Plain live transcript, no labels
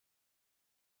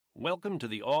Welcome to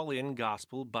the All-In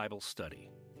Gospel Bible Study.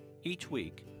 Each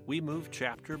week, we move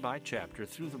chapter by chapter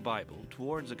through the Bible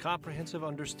towards a comprehensive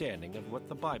understanding of what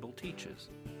the Bible teaches.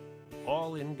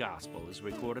 All-In Gospel is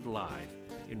recorded live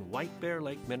in White Bear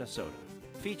Lake, Minnesota,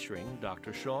 featuring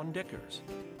Dr. Sean Dickers.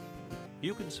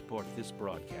 You can support this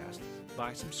broadcast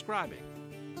by subscribing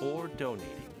or donating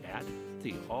at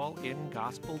the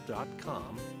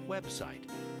allingospel.com website.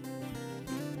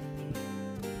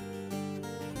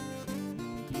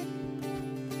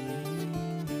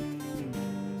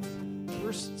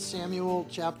 1 Samuel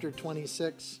chapter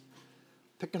 26,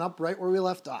 picking up right where we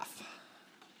left off.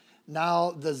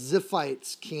 Now the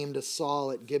Ziphites came to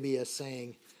Saul at Gibeah,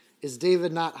 saying, "Is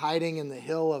David not hiding in the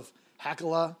hill of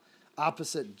Hachilah,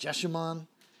 opposite Jeshimon?"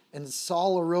 And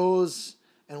Saul arose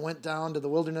and went down to the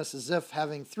wilderness of Ziph,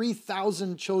 having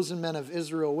 3,000 chosen men of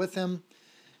Israel with him,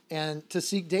 and to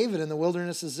seek David in the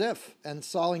wilderness of Ziph. And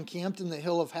Saul encamped in the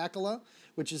hill of Hachilah,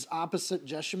 which is opposite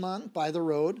Jeshimon, by the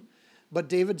road. But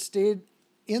David stayed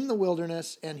in the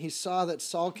wilderness, and he saw that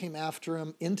Saul came after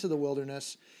him into the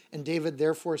wilderness, and David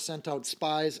therefore sent out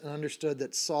spies and understood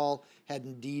that Saul had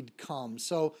indeed come.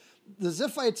 So the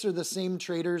Ziphites are the same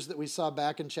traders that we saw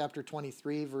back in chapter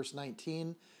 23, verse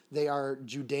 19. They are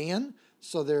Judean,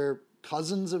 so they're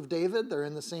cousins of David. They're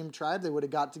in the same tribe. They would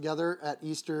have got together at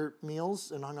Easter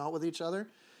meals and hung out with each other.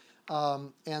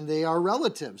 And they are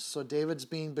relatives. So David's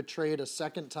being betrayed a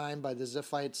second time by the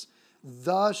Ziphites.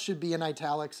 The should be in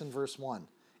italics in verse 1.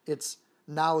 It's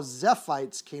now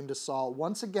Ziphites came to Saul.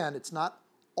 Once again, it's not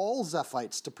all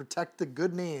Ziphites to protect the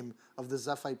good name of the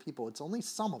Zephite people. It's only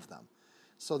some of them.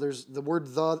 So there's the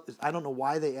word the. I don't know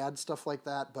why they add stuff like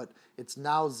that, but it's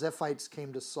now Ziphites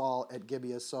came to Saul at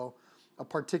Gibeah. So a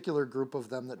particular group of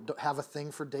them that have a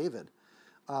thing for David.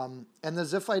 And the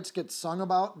Ziphites get sung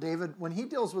about. David, when he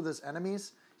deals with his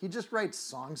enemies, he just writes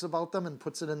songs about them and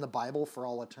puts it in the Bible for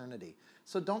all eternity.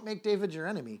 So don't make David your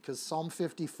enemy, because Psalm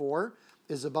 54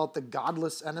 is about the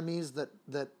godless enemies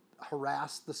that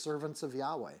harass the servants of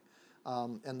Yahweh.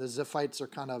 And the Ziphites are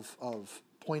kind of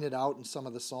pointed out in some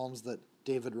of the Psalms that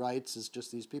David writes as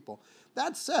just these people.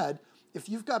 That said, if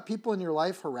you've got people in your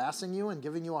life harassing you and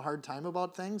giving you a hard time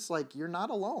about things, like, you're not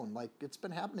alone. Like, it's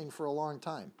been happening for a long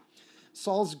time.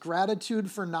 Saul's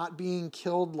gratitude for not being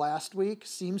killed last week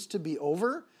seems to be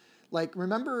over. Like,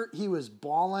 remember, he was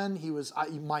bawling, he was,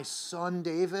 my son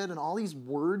David, and all these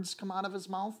words come out of his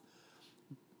mouth.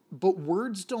 But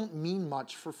words don't mean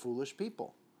much for foolish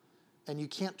people. And you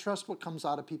can't trust what comes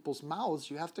out of people's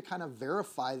mouths. You have to kind of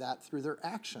verify that through their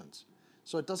actions.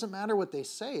 So it doesn't matter what they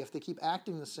say. If they keep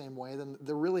acting the same way, then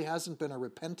there really hasn't been a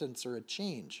repentance or a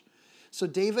change. So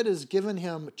David has given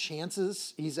him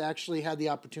chances. He's actually had the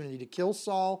opportunity to kill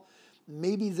Saul.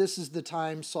 Maybe this is the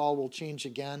time Saul will change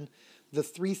again. The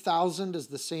 3,000 is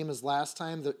the same as last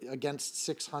time against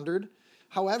 600.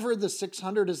 However, the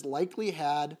 600 is likely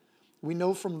had, we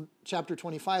know from chapter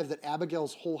 25 that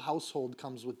Abigail's whole household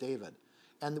comes with David.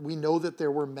 And we know that there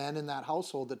were men in that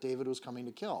household that David was coming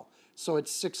to kill. So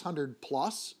it's 600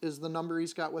 plus is the number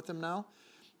he's got with him now.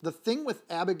 The thing with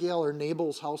Abigail or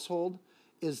Nabal's household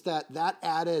is that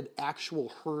added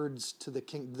actual herds to the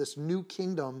king, this new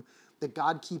kingdom that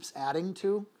God keeps adding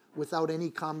to without any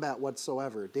combat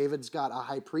whatsoever. David's got a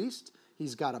high priest.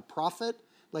 He's got a prophet.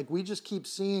 Like, we just keep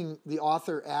seeing the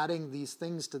author adding these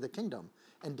things to the kingdom.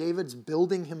 And David's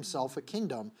building himself a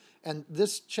kingdom. And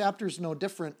this chapter's no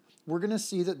different. We're going to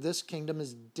see that this kingdom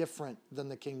is different than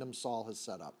the kingdom Saul has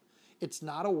set up. It's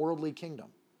not a worldly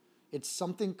kingdom. It's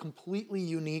something completely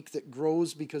unique that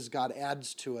grows because God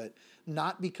adds to it,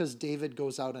 not because David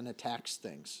goes out and attacks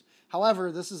things.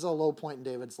 However, this is a low point in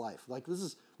David's life. Like,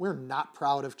 we're not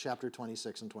proud of chapter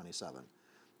 26 and 27.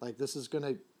 Like, this is going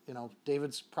to,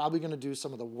 David's probably going to do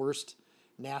some of the worst,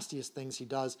 nastiest things he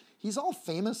does. He's all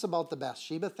famous about the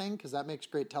Bathsheba thing because that makes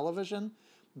great television,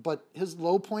 but his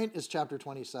low point is chapter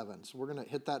 27. So we're going to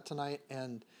hit that tonight,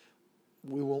 and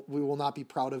we will not be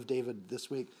proud of David this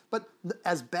week. But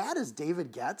as bad as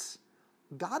David gets,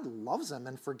 God loves him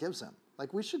and forgives him.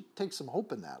 Like, we should take some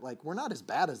hope in that. Like, we're not as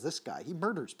bad as this guy. He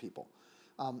murders people.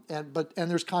 And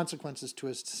there's consequences to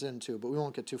his sin too, but we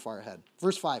won't get too far ahead.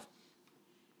 Verse 5.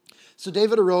 So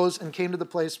David arose and came to the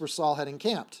place where Saul had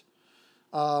encamped.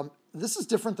 This is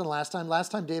different than last time.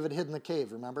 Last time David hid in the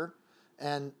cave, remember?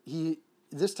 And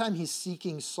this time he's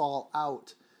seeking Saul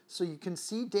out. So you can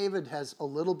see David has a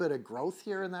little bit of growth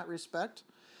here in that respect.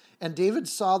 And David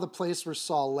saw the place where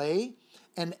Saul lay,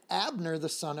 and Abner, the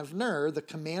son of Ner, the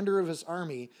commander of his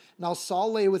army. Now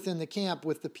Saul lay within the camp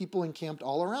with the people encamped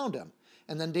all around him.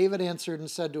 And then David answered and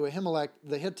said to Ahimelech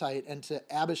the Hittite and to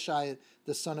Abishai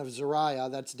the son of Zeruiah,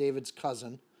 that's David's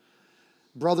cousin,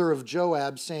 brother of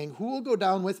Joab, saying, who will go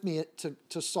down with me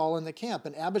to Saul in the camp?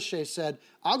 And Abishai said,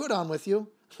 I'll go down with you.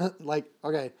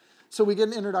 Okay. So we get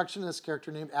an introduction to this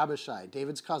character named Abishai,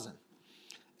 David's cousin.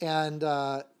 And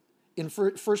in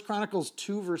 1 Chronicles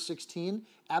 2, verse 16,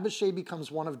 Abishai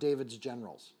becomes one of David's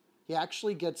generals. He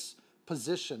actually gets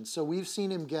positioned. So we've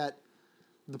seen him get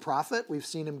the prophet, we've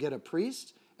seen him get a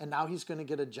priest, and now he's going to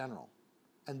get a general.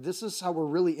 And this is how we're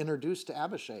really introduced to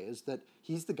Abishai, is that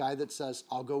he's the guy that says,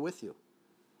 I'll go with you.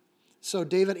 So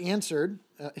David answered,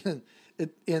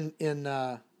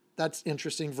 that's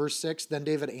interesting, verse 6, then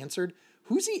David answered.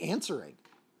 Who's he answering?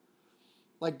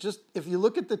 Just if you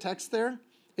look at the text there,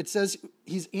 it says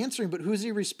he's answering, but who's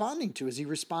he responding to? Is he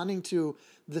responding to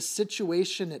the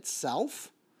situation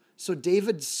itself? So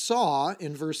David saw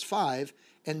in verse 5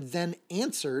 and then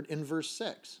answered in verse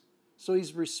 6. So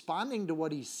he's responding to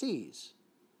what he sees.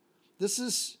 This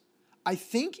is, I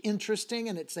think, interesting,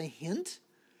 and it's a hint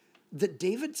that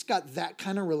David's got that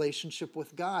kind of relationship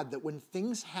with God, that when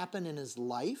things happen in his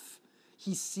life,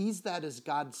 he sees that as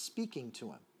God speaking to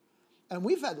him. And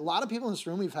we've had a lot of people in this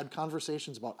room, we've had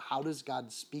conversations about how does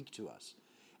God speak to us?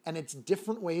 And it's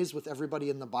different ways with everybody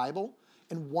in the Bible.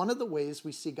 And one of the ways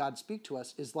we see God speak to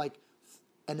us is like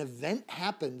an event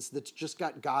happens that's just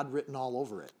got God written all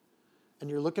over it. And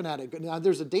you're looking at it. Now,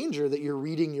 there's a danger that you're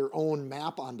reading your own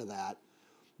map onto that.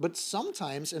 But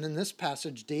sometimes, and in this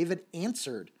passage, David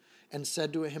answered and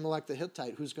said to Ahimelech the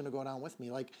Hittite, who's going to go down with me?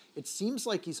 It seems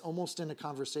like he's almost in a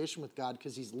conversation with God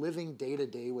because he's living day to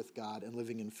day with God and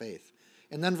living in faith.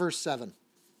 And then verse 7.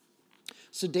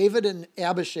 So David and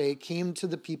Abishai came to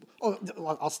the people. Oh,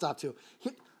 I'll stop too.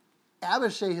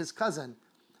 Abishai, his cousin,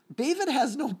 David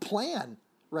has no plan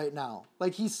right now.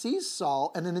 He sees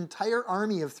Saul and an entire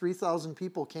army of 3,000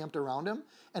 people camped around him.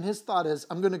 And his thought is,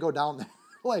 I'm going to go down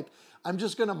there. I'm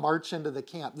just going to march into the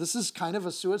camp. This is kind of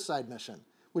a suicide mission,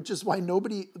 which is why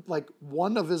nobody,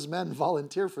 one of his men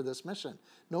volunteer for this mission.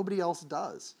 Nobody else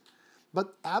does.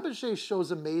 But Abishai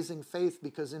shows amazing faith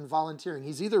because in volunteering,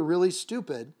 he's either really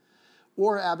stupid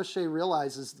or Abishai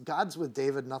realizes God's with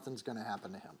David, nothing's going to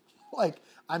happen to him.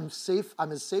 I'm safe.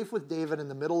 I'm as safe with David in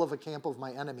the middle of a camp of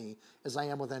my enemy as I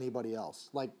am with anybody else.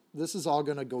 This is all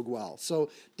going to go well. So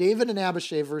David and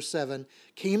Abishai, verse 7,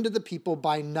 came to the people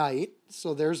by night.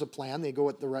 So there's a plan. They go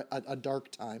at a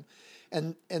dark time.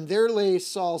 And there lay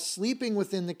Saul sleeping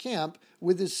within the camp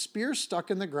with his spear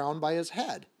stuck in the ground by his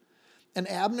head. And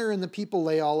Abner and the people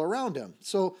lay all around him.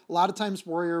 So a lot of times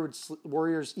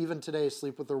warriors, even today,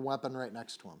 sleep with their weapon right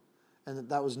next to them. And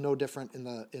that was no different in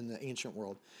the ancient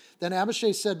world. Then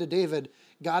Abishai said to David,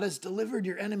 God has delivered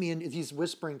your enemy. And he's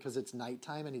whispering because it's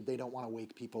nighttime and they don't want to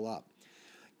wake people up.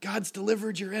 God's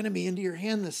delivered your enemy into your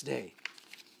hand this day.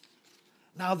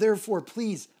 Now, therefore,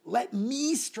 please let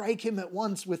me strike him at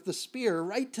once with the spear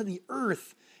right to the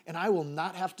earth, and I will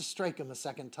not have to strike him a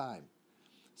second time.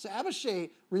 So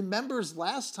Abishai remembers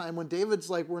last time when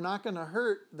David's like, we're not going to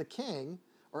hurt the king,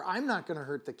 or I'm not going to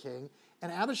hurt the king.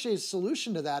 And Abishai's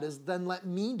solution to that is, then let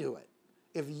me do it.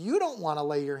 If you don't want to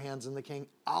lay your hands on the king,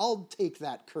 I'll take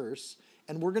that curse,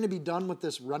 and we're going to be done with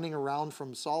this running around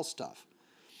from Saul stuff.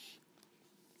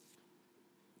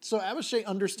 So Abishai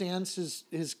understands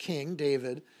his king,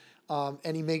 David,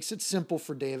 and he makes it simple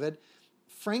for David.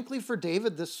 Frankly, for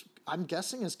David, this, I'm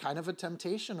guessing, is kind of a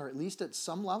temptation, or at least at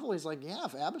some level, he's like, yeah,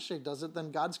 if Abishai does it,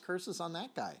 then God's curse is on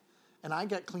that guy, and I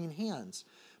get clean hands.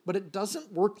 But it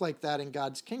doesn't work like that in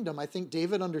God's kingdom. I think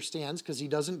David understands, because he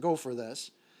doesn't go for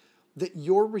this, that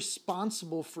you're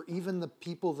responsible for even the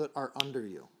people that are under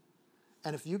you.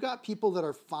 And if you got people that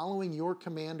are following your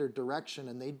command or direction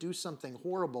and they do something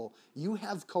horrible, you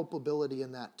have culpability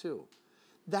in that too.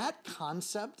 That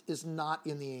concept is not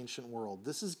in the ancient world.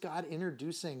 This is God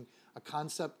introducing a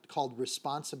concept called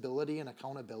responsibility and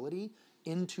accountability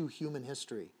into human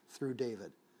history through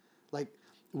David.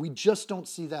 We just don't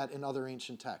see that in other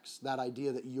ancient texts, that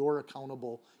idea that you're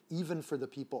accountable even for the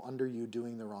people under you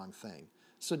doing the wrong thing.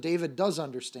 So David does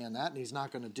understand that, and he's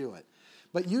not going to do it.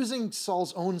 But using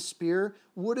Saul's own spear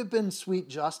would have been sweet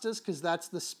justice, because that's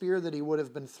the spear that he would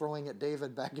have been throwing at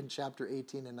David back in chapter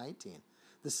 18 and 19.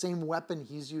 The same weapon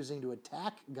he's using to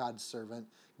attack God's servant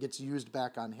gets used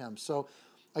back on him. So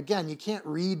again, you can't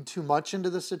read too much into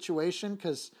the situation,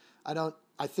 because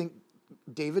I think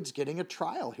David's getting a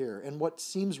trial here, and what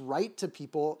seems right to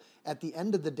people at the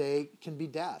end of the day can be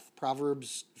death.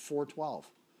 Proverbs 4:12.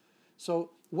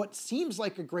 So what seems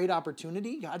like a great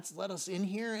opportunity, God's let us in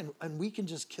here and we can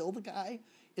just kill the guy,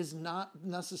 is not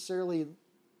necessarily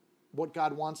what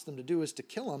God wants them to do, is to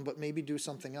kill him, but maybe do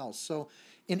something else. So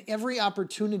in every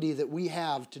opportunity that we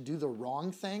have to do the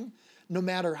wrong thing, no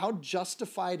matter how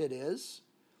justified it is,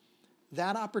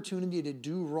 that opportunity to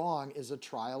do wrong is a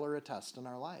trial or a test in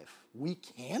our life. We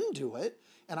can do it,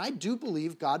 and I do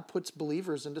believe God puts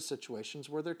believers into situations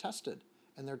where they're tested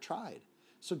and they're tried.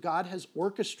 So God has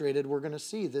orchestrated, we're going to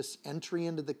see, this entry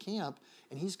into the camp,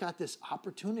 and he's got this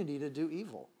opportunity to do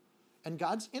evil. And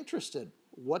God's interested.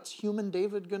 What's human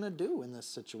David going to do in this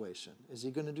situation? Is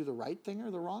he going to do the right thing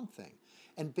or the wrong thing?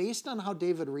 And based on how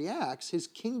David reacts, his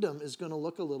kingdom is going to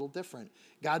look a little different.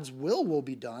 God's will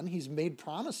be done. He's made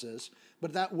promises,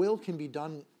 but that will can be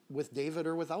done with David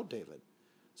or without David.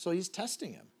 So he's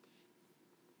testing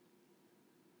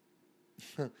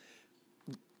him.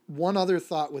 One other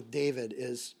thought with David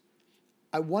is,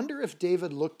 I wonder if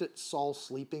David looked at Saul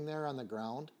sleeping there on the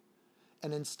ground,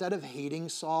 and instead of hating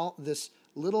Saul, this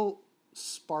little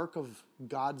spark of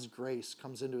God's grace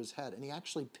comes into his head, and he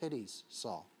actually pities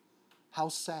Saul. How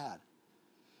sad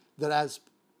that as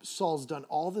Saul's done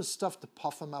all this stuff to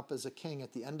puff him up as a king,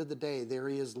 at the end of the day, there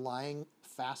he is lying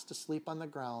fast asleep on the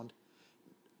ground.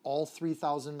 All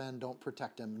 3,000 men don't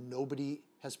protect him. Nobody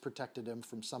has protected him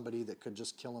from somebody that could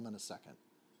just kill him in a second.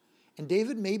 And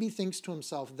David maybe thinks to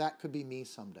himself, that could be me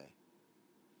someday.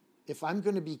 If I'm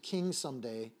going to be king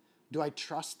someday, do I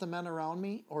trust the men around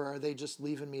me, or are they just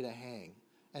leaving me to hang?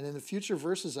 And in the future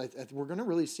verses, we're going to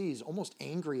really see he's almost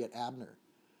angry at Abner.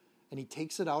 And he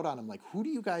takes it out on him like, who do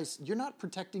you guys, you're not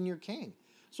protecting your king.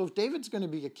 So if David's going to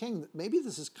be a king, maybe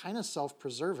this is kind of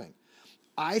self-preserving.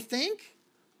 I think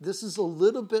this is a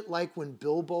little bit like when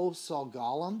Bilbo saw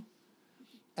Gollum,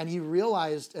 and he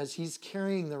realized as he's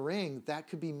carrying the ring, that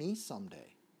could be me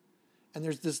someday. And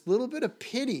there's this little bit of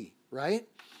pity, right?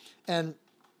 And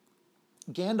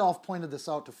Gandalf pointed this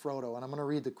out to Frodo, and I'm going to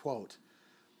read the quote.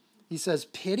 He says,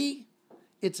 pity?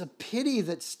 It's a pity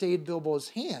that stayed Bilbo's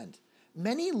hand.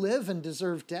 Many live and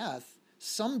deserve death.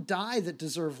 Some die that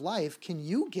deserve life. Can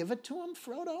you give it to him,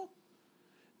 Frodo?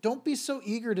 Don't be so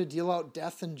eager to deal out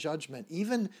death and judgment.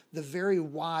 Even the very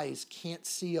wise can't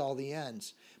see all the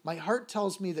ends. My heart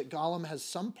tells me that Gollum has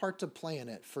some part to play in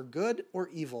it, for good or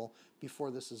evil,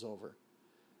 before this is over.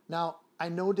 Now, I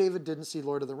know David didn't see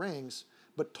Lord of the Rings,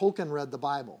 but Tolkien read the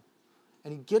Bible.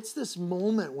 And he gets this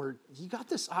moment where you got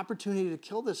this opportunity to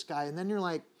kill this guy, and then you're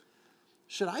like,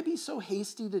 should I be so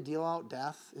hasty to deal out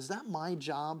death? Is that my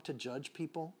job to judge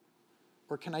people?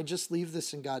 Or can I just leave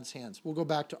this in God's hands? We'll go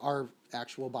back to our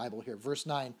actual Bible here. Verse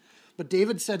 9. But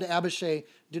David said to Abishai,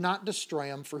 do not destroy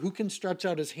him, for who can stretch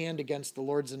out his hand against the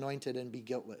Lord's anointed and be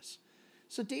guiltless?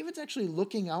 So David's actually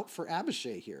looking out for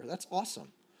Abishai here. That's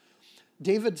awesome.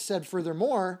 David said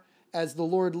furthermore, as the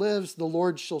Lord lives, the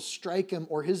Lord shall strike him,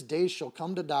 or his days shall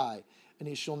come to die, and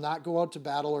he shall not go out to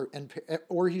battle,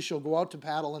 or he shall go out to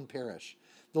battle and perish.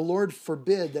 The Lord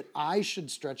forbid that I should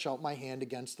stretch out my hand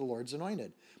against the Lord's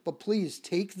anointed. But please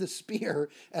take the spear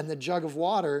and the jug of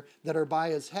water that are by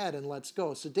his head and let's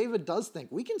go. So David does think,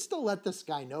 we can still let this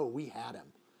guy know we had him,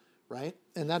 right?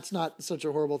 And that's not such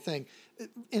a horrible thing.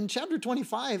 In chapter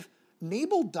 25,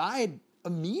 Nabal died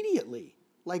immediately.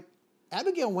 Like,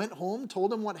 Abigail went home,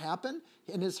 told him what happened,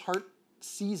 and his heart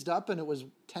seized up, and it was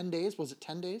 10 days. Was it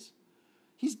 10 days?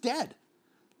 He's dead.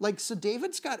 Like, so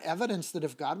David's got evidence that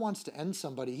if God wants to end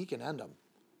somebody, he can end them.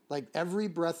 Like, every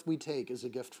breath we take is a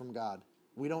gift from God.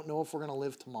 We don't know if we're going to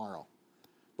live tomorrow.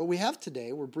 But we have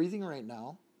today. We're breathing right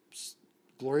now.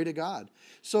 Glory to God.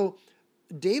 So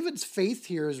David's faith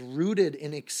here is rooted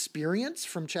in experience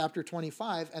from chapter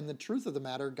 25, and the truth of the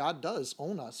matter, God does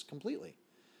own us completely,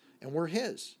 and we're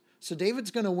his. So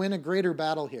David's going to win a greater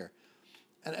battle here.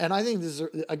 And I think this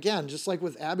is, again, just like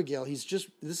with Abigail,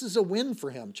 this is a win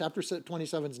for him. Chapter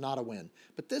 27 is not a win,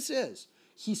 but this is.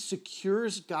 He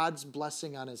secures God's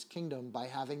blessing on his kingdom by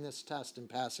having this test and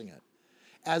passing it.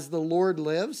 As the Lord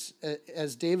lives,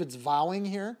 as David's vowing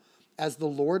here, as the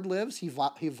Lord lives, he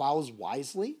vows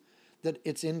wisely that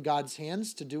it's in God's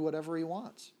hands to do whatever he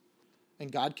wants.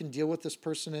 And God can deal with this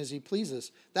person as he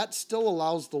pleases. That still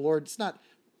allows the Lord, it's not,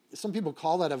 some people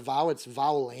call that a vow, it's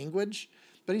vow language.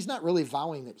 But he's not really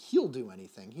vowing that he'll do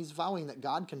anything. He's vowing that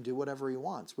God can do whatever he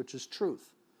wants, which is truth.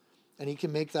 And he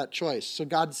can make that choice. So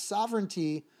God's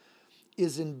sovereignty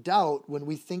is in doubt when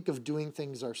we think of doing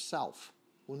things ourselves.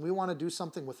 When we want to do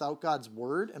something without God's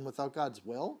word and without God's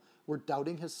will, we're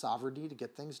doubting his sovereignty to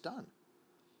get things done.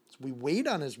 So we wait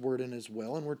on his word and his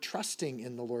will, and we're trusting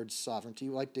in the Lord's sovereignty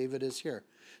like David is here.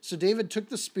 So David took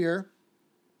the spear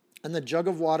and the jug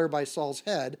of water by Saul's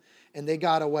head, and they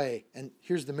got away. And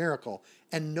here's the miracle.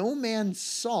 And no man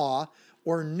saw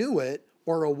or knew it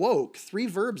or awoke. 3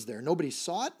 verbs there. Nobody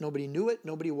saw it, nobody knew it,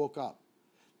 nobody woke up.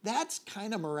 That's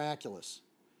kind of miraculous.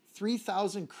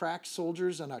 3,000 crack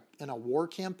soldiers in a war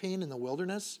campaign in the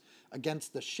wilderness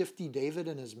against the shifty David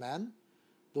and his men,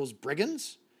 those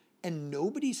brigands, And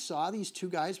nobody saw these two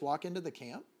guys walk into the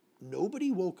camp.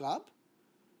 Nobody woke up.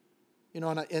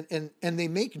 And they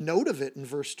make note of it in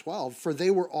verse 12, for they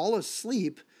were all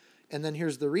asleep. And then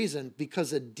here's the reason,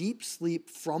 because a deep sleep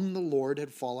from the Lord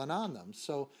had fallen on them.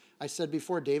 So I said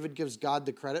before, David gives God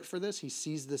the credit for this. He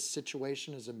sees this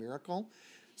situation as a miracle.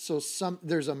 So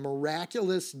there's a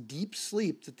miraculous deep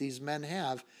sleep that these men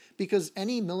have, because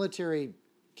any military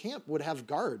camp would have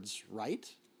guards,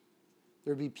 right?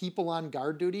 There'd be people on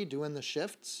guard duty doing the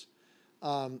shifts.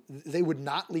 They would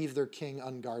not leave their king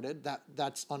unguarded.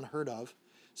 That's unheard of.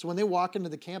 So when they walk into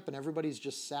the camp and everybody's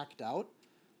just sacked out,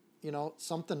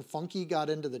 something funky got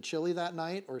into the chili that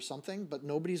night or something, but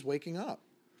nobody's waking up.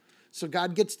 So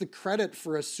God gets the credit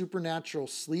for a supernatural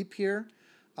sleep here.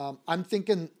 I'm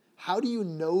thinking, how do you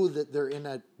know that they're in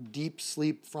a deep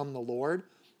sleep from the Lord?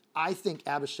 I think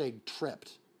Abishag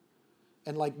tripped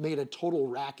and made a total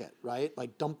racket, right?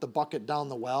 Dumped the bucket down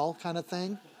the well kind of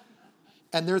thing.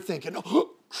 And they're thinking,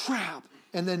 oh, crap.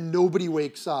 And then nobody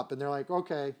wakes up. And they're like,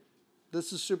 okay,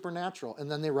 this is supernatural.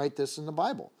 And then they write this in the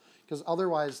Bible. Because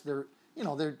otherwise they're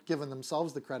giving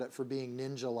themselves the credit for being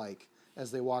ninja-like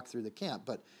as they walk through the camp.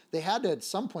 But they had to at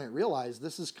some point realize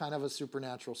this is kind of a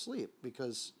supernatural sleep.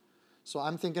 So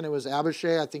I'm thinking it was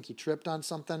Abishai. I think he tripped on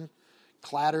something,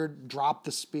 clattered, dropped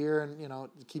the spear, and,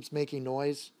 it keeps making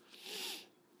noise.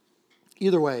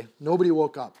 Either way, nobody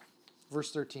woke up.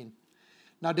 Verse 13.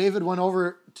 Now David went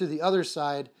over to the other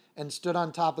side and stood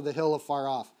on top of the hill afar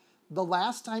off. The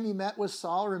last time he met with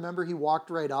Saul, remember, he walked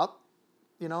right up,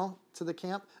 to the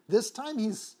camp. This time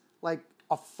he's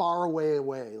a far away.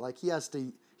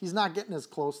 He's not getting as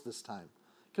close this time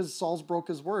because Saul's broke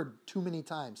his word too many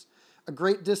times. A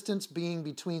great distance being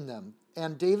between them.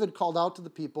 And David called out to the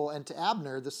people and to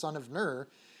Abner, the son of Ner,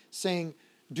 saying,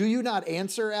 do you not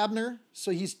answer, Abner?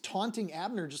 So he's taunting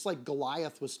Abner just like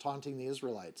Goliath was taunting the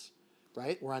Israelites.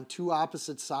 Right? We're on two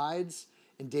opposite sides,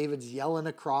 and David's yelling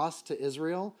across to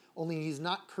Israel, only he's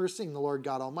not cursing the Lord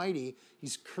God Almighty.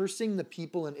 He's cursing the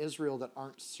people in Israel that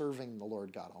aren't serving the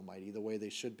Lord God Almighty the way they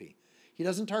should be. He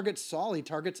doesn't target Saul, he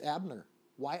targets Abner.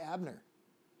 Why Abner?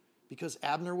 Because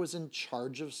Abner was in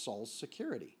charge of Saul's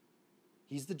security.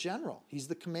 He's the general, he's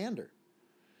the commander.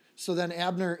 So then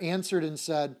Abner answered and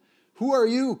said, who are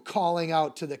you calling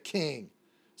out to the king?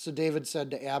 So David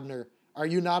said to Abner, are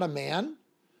you not a man?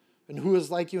 And who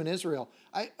is like you in Israel?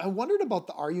 I wondered about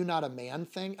the are you not a man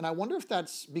thing, and I wonder if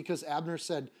that's because Abner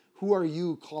said, who are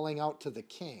you calling out to the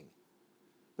king?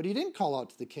 But he didn't call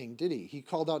out to the king, did he? He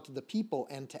called out to the people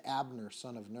and to Abner,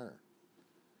 son of Ner.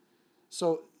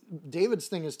 So David's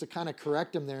thing is to kind of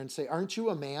correct him there and say, aren't you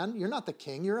a man? You're not the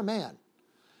king, you're a man.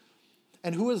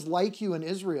 And who is like you in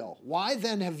Israel? Why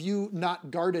then have you not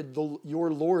guarded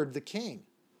your Lord, the king?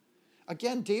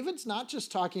 Again, David's not just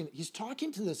talking, he's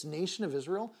talking to this nation of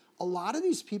Israel. A lot of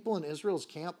these people in Israel's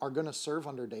camp are going to serve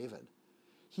under David.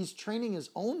 He's training his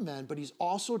own men, but he's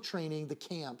also training the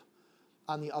camp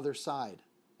on the other side.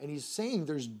 And he's saying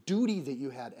there's duty that you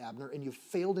had, Abner, and you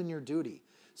failed in your duty.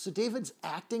 So David's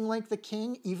acting like the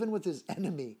king, even with his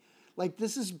enemy.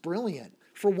 This is brilliant.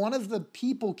 For one of the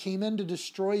people came in to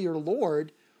destroy your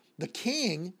Lord, the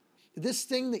king. This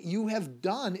thing that you have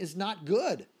done is not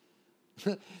good.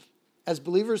 As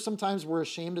believers, sometimes we're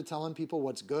ashamed of telling people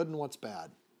what's good and what's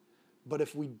bad. But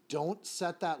if we don't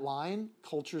set that line,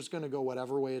 culture's going to go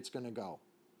whatever way it's going to go.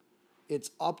 It's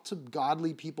up to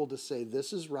godly people to say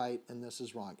this is right and this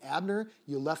is wrong. Abner,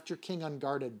 you left your king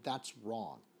unguarded. That's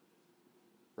wrong.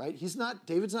 Right?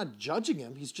 David's not judging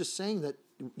him. He's just saying that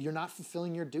you're not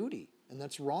fulfilling your duty. And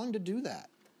that's wrong to do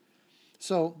that.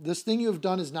 So this thing you have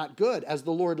done is not good. As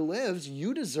the Lord lives,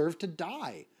 you deserve to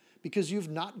die because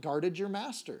you've not guarded your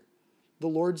master, the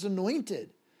Lord's anointed.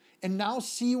 And now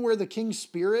see where the king's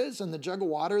spear is and the jug of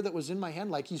water that was in my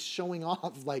hand. He's showing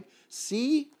off.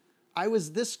 See, I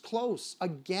was this close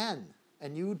again,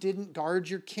 and you didn't guard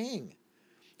your king.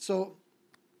 So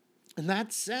in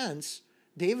that sense,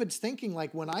 David's thinking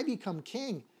when I become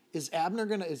king, is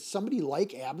somebody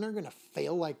like Abner going to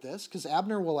fail like this? Because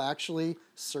Abner will actually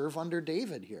serve under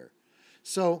David here.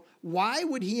 So why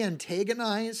would he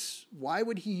antagonize? Why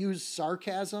would he use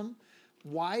sarcasm?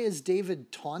 Why is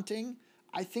David taunting?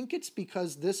 I think it's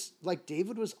because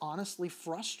David was honestly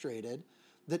frustrated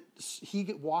that he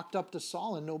walked up to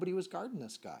Saul and nobody was guarding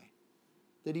this guy.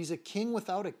 That he's a king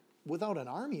without an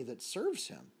army that serves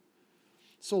him.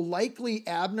 So likely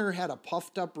Abner had a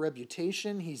puffed up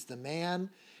reputation. He's the man.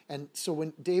 And so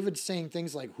when David's saying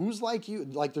things like, who's like you?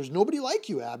 There's nobody like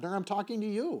you, Abner. I'm talking to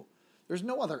you. There's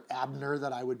no other Abner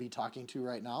that I would be talking to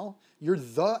right now. You're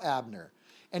the Abner.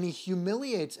 And he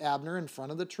humiliates Abner in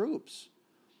front of the troops.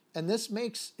 And this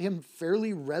makes him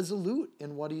fairly resolute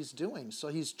in what he's doing. So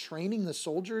he's training the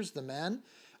soldiers, the men,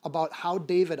 about how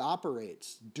David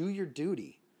operates. Do your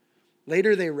duty.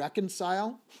 Later they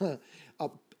reconcile.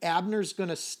 Abner's going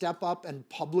to step up and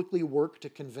publicly work to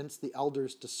convince the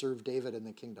elders to serve David in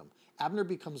the kingdom. Abner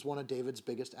becomes one of David's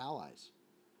biggest allies.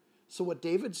 So what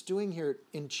David's doing here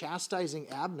in chastising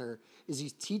Abner is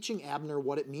he's teaching Abner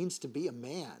what it means to be a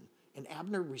man. And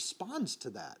Abner responds to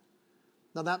that.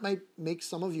 Now that might make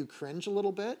some of you cringe a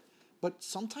little bit, but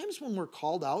sometimes when we're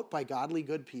called out by godly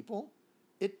good people,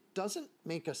 it doesn't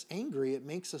make us angry, it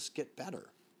makes us get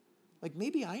better. Like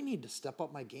maybe I need to step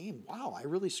up my game. Wow, I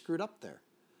really screwed up there.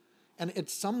 And at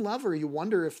some level you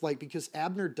wonder if because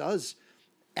Abner does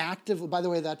actively, by the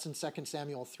way, that's in 2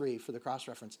 Samuel 3 for the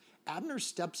cross-reference, Abner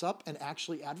steps up and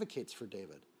actually advocates for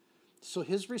David. So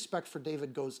his respect for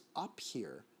David goes up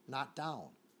here, not down.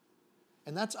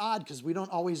 And that's odd because we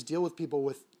don't always deal with people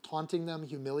with taunting them,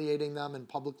 humiliating them, and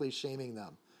publicly shaming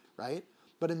them, right?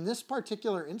 But in this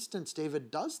particular instance,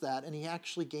 David does that, and he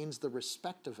actually gains the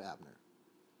respect of Abner,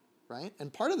 right?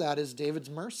 And part of that is David's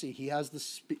mercy. He has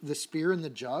the spear and the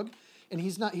jug, and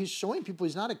he's showing people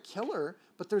he's not a killer,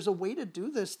 but there's a way to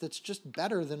do this that's just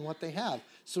better than what they have.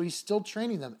 So he's still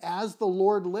training them. As the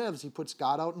Lord lives, he puts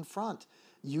God out in front.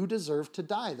 You deserve to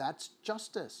die. That's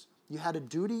justice. You had a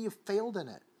duty, you failed in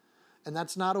it. And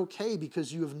that's not okay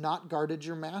because you have not guarded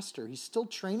your master. He's still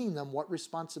training them what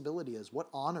responsibility is, what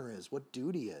honor is, what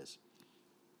duty is.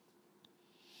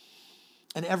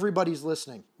 And everybody's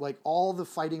listening. Like all the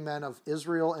fighting men of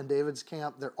Israel and David's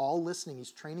camp, they're all listening.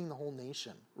 He's training the whole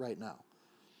nation right now.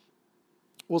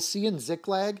 We'll see in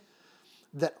Ziklag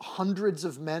that hundreds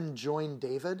of men join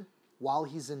David while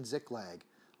he's in Ziklag.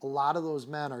 A lot of those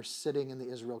men are sitting in the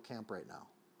Israel camp right now.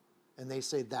 And they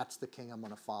say, that's the king I'm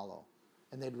going to follow.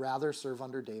 And they'd rather serve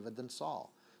under David than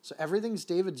Saul. So everything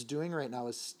David's doing right now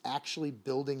is actually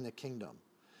building the kingdom.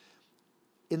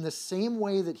 In the same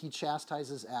way that he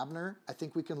chastises Abner, I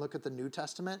think we can look at the New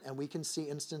Testament and we can see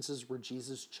instances where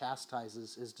Jesus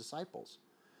chastises his disciples.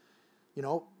 You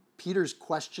know, Peter's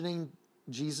questioning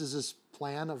Jesus'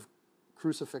 plan of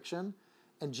crucifixion,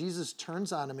 and Jesus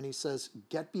turns on him and he says,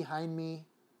 "Get behind me,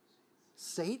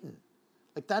 Satan."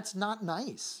 Like, that's not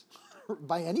nice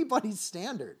by anybody's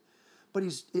standard. But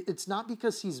it's not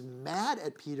because he's mad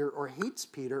at Peter or hates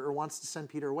Peter or wants to send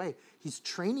Peter away. He's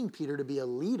training Peter to be a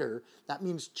leader. That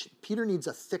means Peter needs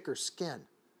a thicker skin.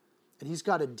 And he's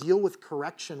got to deal with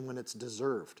correction when it's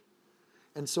deserved.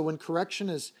 And so when correction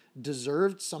is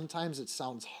deserved, sometimes it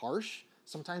sounds harsh.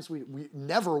 Sometimes we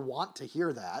never want to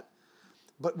hear that.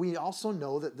 But we also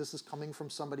know that this is coming from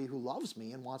somebody who loves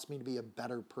me and wants me to be a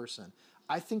better person.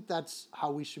 I think that's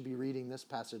how we should be reading this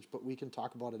passage, but we can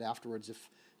talk about it afterwards if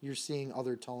you're seeing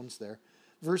other tones there.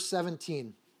 Verse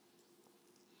 17.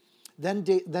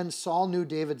 Then Saul knew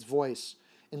David's voice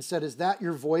and said, "Is that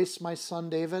your voice, my son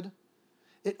David?"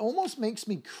 It almost makes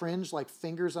me cringe like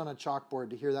fingers on a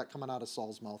chalkboard to hear that coming out of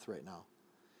Saul's mouth right now.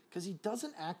 Because he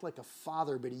doesn't act like a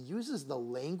father, but he uses the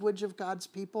language of God's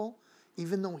people,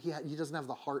 even though he doesn't have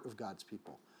the heart of God's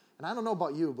people. And I don't know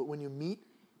about you, but when you meet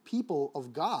people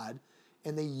of God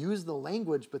and they use the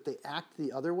language, but they act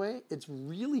the other way, it's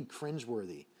really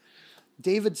cringeworthy.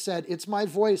 David said, "It's my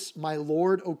voice, my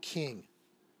Lord, O King."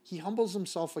 He humbles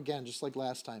himself again, just like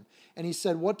last time. And he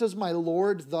said, "What does my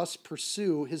Lord thus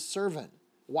pursue his servant?"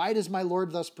 Why does my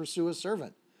Lord thus pursue his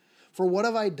servant? "For what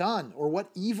have I done? Or what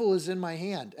evil is in my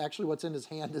hand?" Actually, what's in his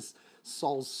hand is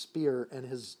Saul's spear and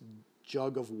his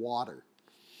jug of water.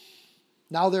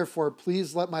 "Now, therefore,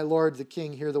 please let my Lord the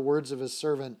king hear the words of his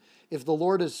servant. If the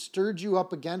Lord has stirred you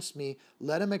up against me,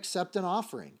 let him accept an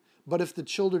offering. But if it's the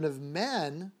children of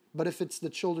men,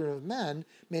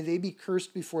 may they be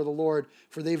cursed before the Lord,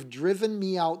 for they've driven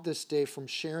me out this day from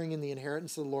sharing in the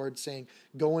inheritance of the Lord, saying,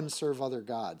 'Go and serve other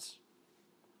gods.'"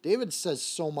 David says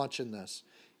so much in this.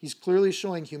 He's clearly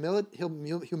showing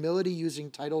humility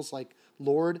using titles like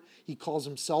Lord. He calls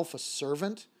himself a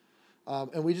servant.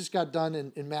 And we just got done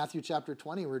in Matthew chapter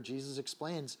 20 where Jesus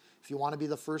explains, if you want to be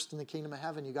the first in the kingdom of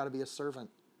heaven, you got to be a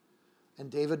servant. And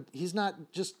David, he's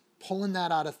not just pulling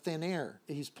that out of thin air.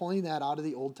 He's pulling that out of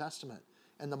the Old Testament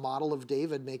and the model of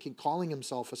David calling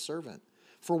himself a servant.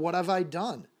 "For what have I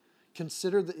done?"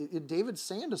 David's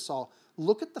saying to Saul,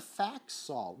 look at the facts,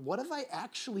 Saul. What have I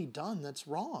actually done that's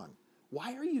wrong?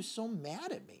 Why are you so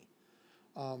mad at me?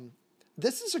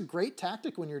 This is a great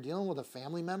tactic when you're dealing with a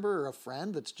family member or a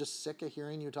friend that's just sick of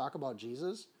hearing you talk about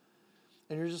Jesus.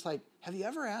 And you're just like, have you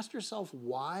ever asked yourself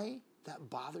why that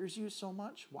bothers you so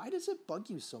much? Why does it bug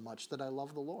you so much that I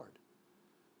love the Lord?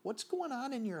 What's going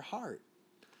on in your heart?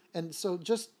 And so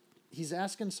he's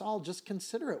asking Saul, just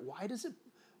consider it.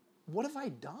 what have I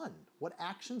done? What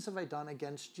actions have I done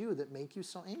against you that make you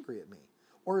so angry at me?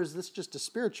 Or is this just a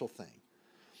spiritual thing?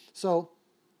 So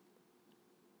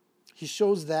he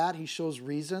shows that. He shows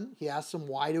reason. He asks him,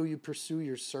 why do you pursue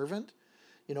your servant?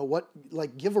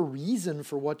 Give a reason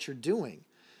for what you're doing.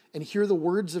 And hear the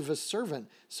words of his servant.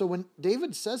 So when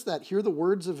David says that, hear the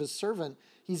words of his servant,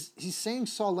 he's saying,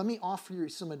 Saul, let me offer you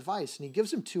some advice. And he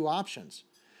gives him two options.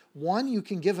 One, you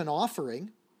can give an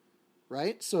offering,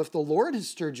 right? So if the Lord has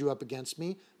stirred you up against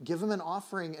me, give him an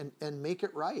offering and make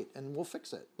it right, and we'll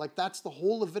fix it. Like, that's the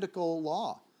whole Levitical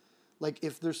law. Like,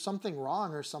 if there's something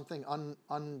wrong or something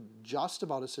unjust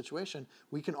about a situation,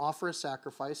 we can offer a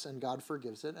sacrifice and God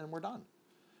forgives it and we're done.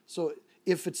 So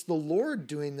if it's the Lord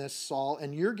doing this, Saul,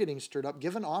 and you're getting stirred up,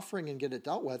 give an offering and get it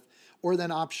dealt with. Or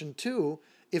then option two,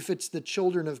 if it's the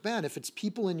children of men, if it's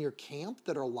people in your camp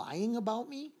that are lying about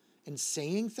me and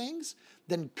saying things,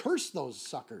 then curse those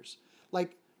suckers.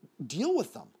 Like, deal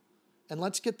with them. And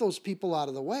let's get those people out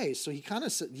of the way. So he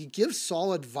gives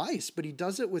Saul advice, but he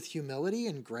does it with humility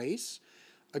and grace,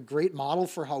 a great model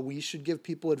for how we should give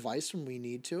people advice when we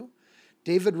need to.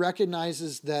 David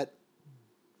recognizes that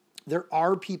there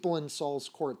are people in Saul's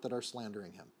court that are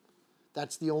slandering him.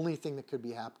 That's the only thing that could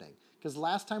be happening. Because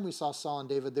last time we saw Saul and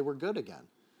David, they were good again.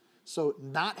 So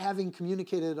not having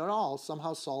communicated at all,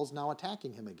 somehow Saul's now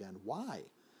attacking him again. Why?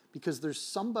 Because there's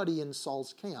somebody in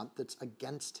Saul's camp that's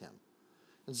against him.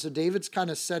 And so David's kind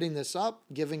of setting this up,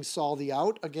 giving Saul the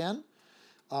out again.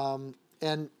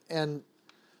 And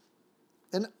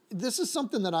this is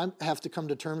something that I have to come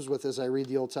to terms with as I read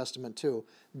the Old Testament too.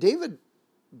 David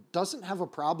doesn't have a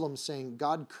problem saying,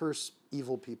 God curse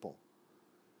evil people,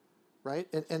 right?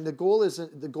 And the goal is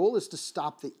to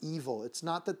stop the evil. It's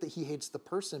not that he hates the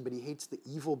person, but he hates the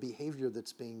evil behavior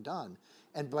that's being done.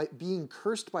 And by being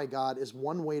cursed by God is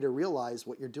one way to realize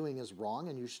what you're doing is wrong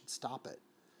and you should stop it.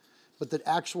 But the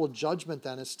actual judgment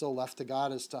then is still left to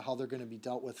God as to how they're going to be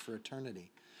dealt with for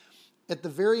eternity. At the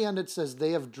very end, it says,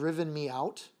 they have driven me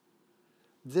out.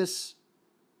 This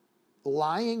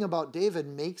lying about David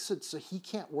makes it so he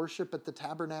can't worship at the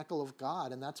tabernacle of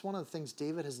God. And that's one of the things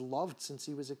David has loved since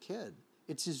he was a kid.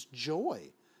 It's his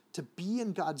joy to be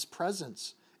in God's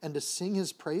presence and to sing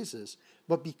his praises.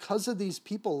 But because of these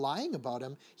people lying about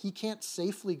him, he can't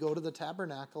safely go to the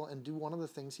tabernacle and do one of the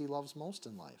things he loves most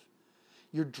in life.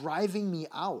 You're driving me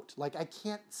out. Like, I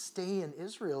can't stay in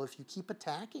Israel if you keep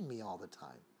attacking me all the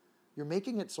time. You're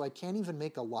making it so I can't even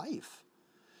make a life.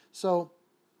 So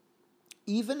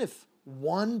even if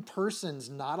one person's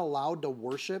not allowed to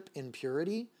worship in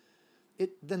purity,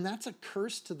 then that's a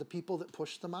curse to the people that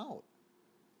push them out.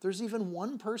 There's even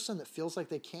one person that feels like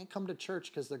they can't come to church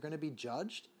because they're going to be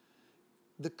judged.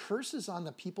 The curse is on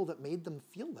the people that made them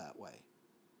feel that way,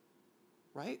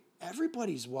 right?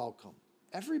 Everybody's welcome.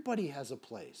 Everybody has a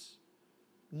place.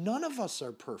 None of us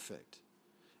are perfect.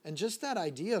 And just that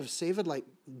idea of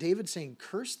David saying,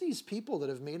 curse these people that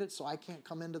have made it so I can't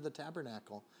come into the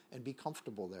tabernacle and be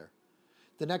comfortable there.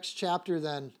 The next chapter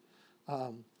then,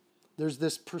 there's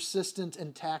this persistent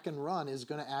attack and run is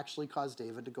going to actually cause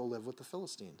David to go live with the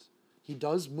Philistines. He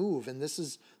does move, and this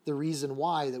is the reason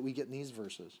why that we get in these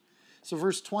verses. So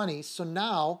verse 20, so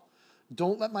now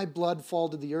don't let my blood fall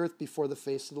to the earth before the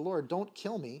face of the Lord. Don't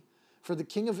kill me. For the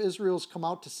king of Israel's come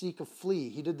out to seek a flea.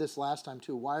 He did this last time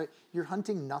too. Why? You're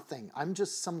hunting nothing. I'm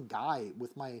just some guy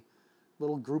with my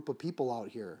little group of people out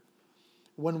here.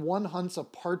 When one hunts a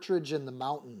partridge in the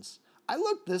mountains. I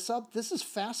looked this up. This is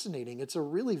fascinating. It's a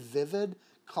really vivid,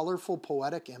 colorful,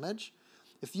 poetic image.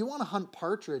 If you want to hunt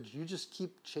partridge, you just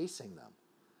keep chasing them.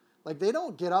 Like, they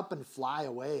don't get up and fly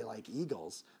away like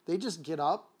eagles. They just get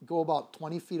up, go about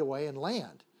 20 feet away and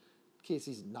land.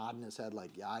 Casey's nodding his head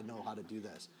like, yeah, I know how to do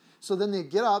this. So then they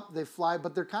get up, they fly,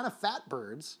 but they're kind of fat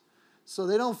birds. So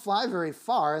they don't fly very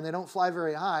far and they don't fly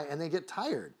very high and they get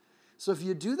tired. So if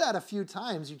you do that a few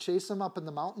times, you chase them up in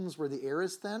the mountains where the air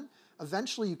is thin,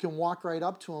 eventually you can walk right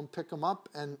up to them, pick them up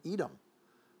and eat them,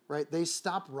 right? They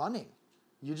stop running.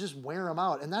 You just wear them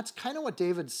out. And that's kind of what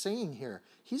David's saying here.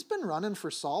 He's been running for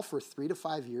Saul for 3 to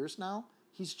 5 years now.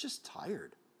 He's just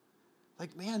tired.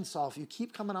 Like, man, Saul, if you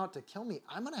keep coming out to kill me,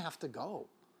 I'm going to have to go.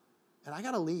 And I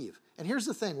got to leave. And here's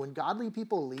the thing. When godly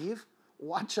people leave,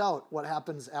 watch out what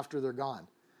happens after they're gone.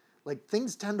 Like,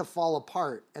 things tend to fall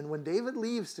apart. And when David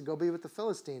leaves to go be with the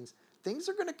Philistines, things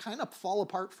are going to kind of fall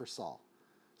apart for Saul.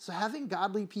 So having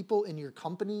godly people in your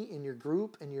company, in your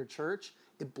group, in your church,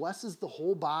 it blesses the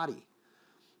whole body.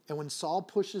 And when Saul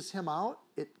pushes him out,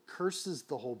 it curses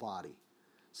the whole body.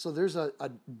 So there's a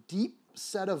deep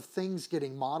set of things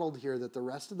getting modeled here that the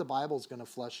rest of the Bible is going to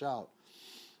flesh out.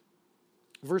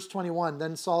 Verse 21,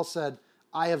 then Saul said,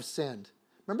 I have sinned.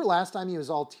 Remember last time he was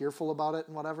all tearful about it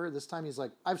and whatever? This time he's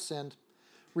like, I've sinned.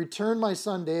 Return my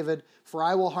son David, for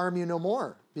I will harm you no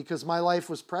more, because my life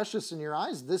was precious in your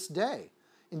eyes this day.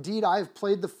 Indeed, I have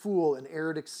played the fool and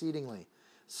erred exceedingly.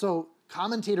 So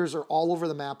commentators are all over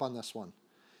the map on this one.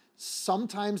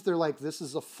 Sometimes they're like, this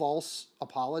is a false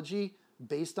apology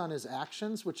based on his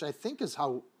actions, which I think is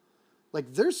how,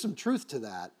 like, there's some truth to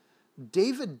that.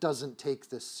 David doesn't take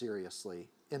this seriously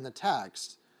in the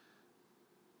text.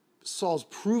 Saul's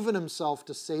proven himself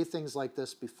to say things like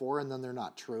this before, and then they're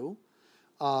not true.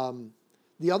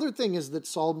 The other thing is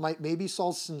that maybe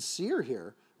Saul's sincere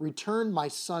here. Return my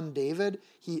son David.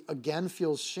 He again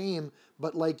feels shame,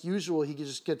 but like usual, he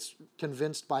just gets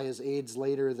convinced by his aides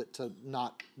later to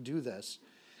not do this.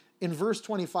 In verse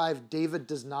 25, David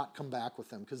does not come back with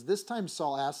him, because this time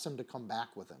Saul asks him to come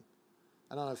back with him.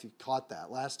 I don't know if you caught that.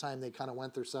 Last time they kind of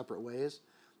went their separate ways.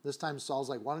 This time Saul's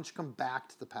like, why don't you come back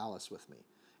to the palace with me?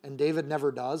 And David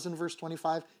never does in verse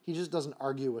 25. He just doesn't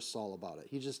argue with Saul about it.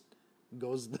 He just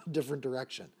goes the different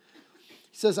direction.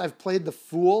 He says, I've played the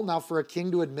fool. Now, for a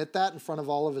king to admit that in front of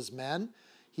all of his men,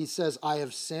 he says, I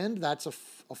have sinned. That's an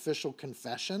official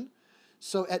confession.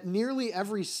 So at nearly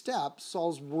every step,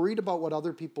 Saul's worried about what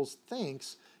other people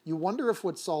thinks. You wonder if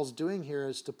what Saul's doing here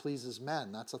is to please his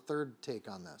men. That's a third take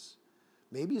on this.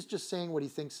 Maybe he's just saying what he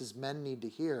thinks his men need to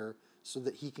hear so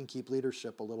that he can keep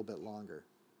leadership a little bit longer.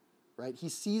 Right? He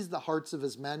sees the hearts of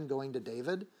his men going to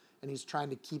David, and he's trying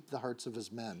to keep the hearts of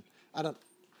his men.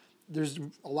 There's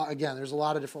a lot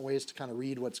of different ways to kind of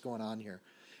read what's going on here.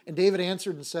 And David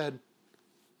answered and said,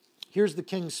 here's the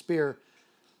king's spear.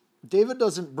 David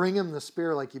doesn't bring him the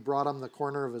spear like he brought him the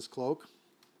corner of his cloak.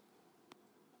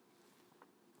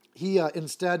 He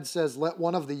instead says, let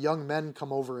one of the young men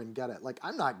come over and get it. Like,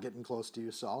 I'm not getting close to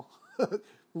you, Saul.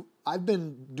 I've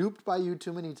been duped by you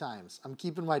too many times. I'm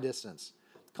keeping my distance.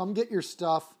 Come get your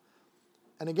stuff.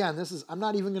 And again, I'm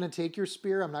not even going to take your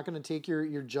spear. I'm not going to take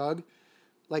your jug.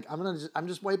 Like, I'm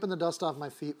just wiping the dust off my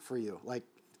feet for you. Like,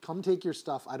 come take your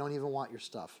stuff. I don't even want your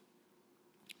stuff.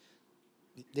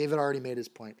 David already made his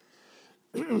point.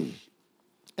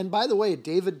 And by the way,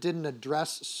 David didn't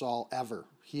address Saul ever.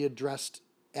 He addressed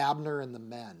Abner and the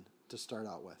men to start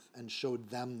out with and showed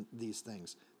them these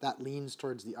things. That leans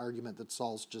towards the argument that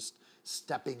Saul's just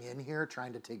stepping in here,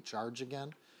 trying to take charge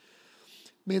again.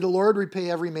 May the Lord repay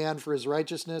every man for his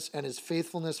righteousness and his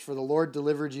faithfulness, for the Lord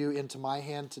delivered you into my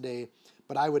hand today.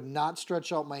 But I would not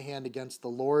stretch out my hand against the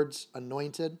Lord's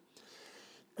anointed.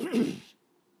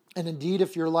 And indeed,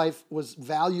 if your life was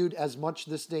valued as much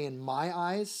this day in my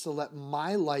eyes, so let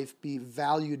my life be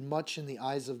valued much in the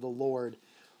eyes of the Lord,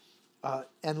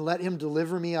 and let him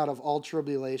deliver me out of all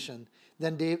tribulation.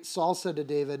 Then Saul said to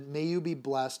David, may you be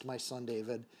blessed, my son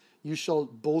David. You shall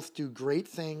both do great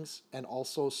things and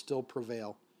also still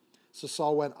prevail. So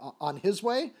Saul went on his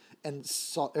way, and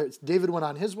David went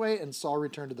on his way, and Saul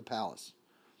returned to the palace.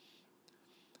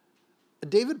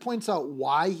 David points out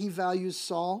why he values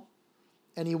Saul,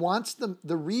 and he wants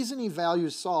the reason he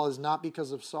values Saul is not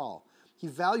because of Saul. He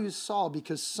values Saul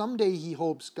because someday he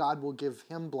hopes God will give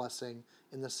him blessing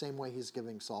in the same way he's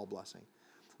giving Saul blessing.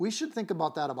 We should think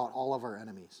about that about all of our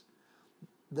enemies.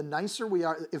 The nicer we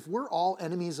are, if we're all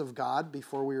enemies of God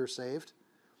before we were saved,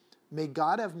 may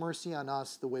God have mercy on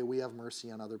us the way we have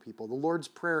mercy on other people. The Lord's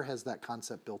Prayer has that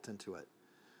concept built into it.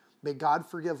 May God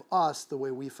forgive us the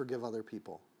way we forgive other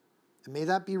people. And may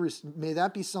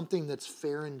that be something that's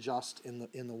fair and just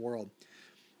in the world.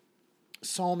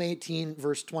 Psalm 18,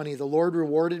 verse 20, the Lord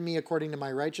rewarded me according to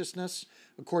my righteousness,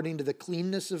 according to the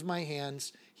cleanness of my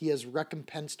hands, he has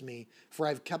recompensed me, for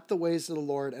I've kept the ways of the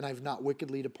Lord, and I've not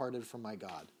wickedly departed from my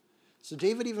God. So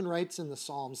David even writes in the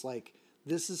Psalms, like,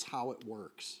 this is how it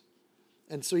works.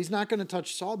 And so he's not going to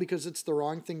touch Saul because it's the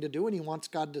wrong thing to do, and he wants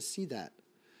God to see that.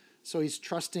 So he's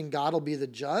trusting God will be the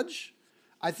judge.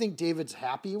 I think David's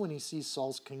happy when he sees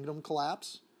Saul's kingdom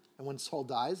collapse. And when Saul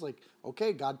dies, like,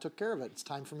 okay, God took care of it. It's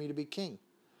time for me to be king.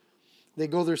 They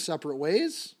go their separate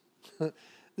ways.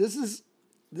 This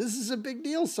is a big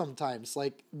deal sometimes.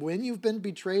 Like, when you've been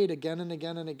betrayed again and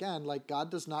again and again, like, God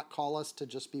does not call us to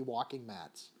just be walking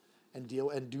mats and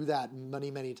do that many,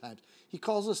 many times. He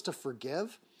calls us to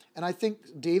forgive. And I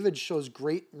think David shows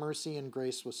great mercy and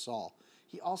grace with Saul.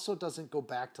 He also doesn't go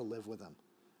back to live with him,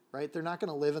 right? They're not going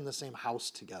to live in the same house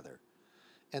together.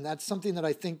 And that's something that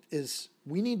I think is,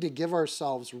 we need to give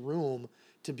ourselves room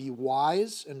to be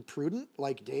wise and prudent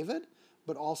like David,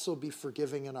 but also be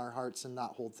forgiving in our hearts and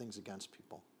not hold things against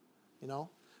people. You know,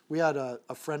 we had a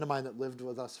friend of mine that lived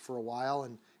with us for a while,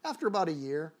 and after about a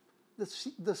year,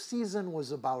 the season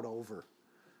was about over,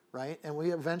 right? And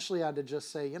we eventually had to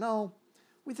just say, you know,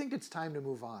 we think it's time to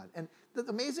move on. And the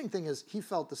amazing thing is he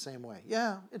felt the same way.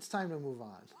 Yeah, it's time to move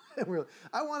on.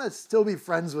 I want to still be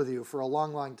friends with you for a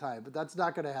long, long time, but that's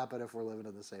not going to happen if we're living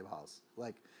in the same house.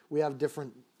 Like, we have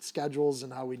different schedules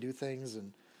and how we do things,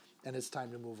 and it's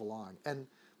time to move along. And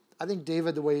I think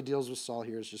David, the way he deals with Saul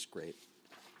here is just great.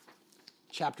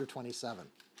 Chapter 27.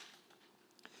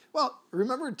 Well,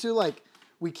 remember too, like,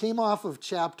 we came off of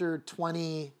chapter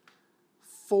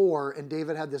 24, and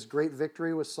David had this great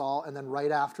victory with Saul, and then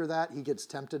right after that, he gets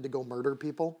tempted to go murder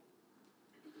people.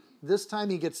 This time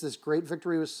he gets this great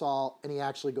victory with Saul, and he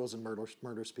actually goes and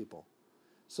murders people.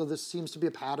 So this seems to be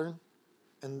a pattern.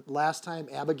 And last time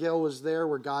Abigail was there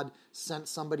where God sent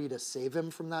somebody to save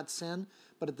him from that sin.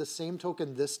 But at the same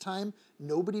token, this time,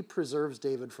 nobody preserves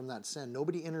David from that sin.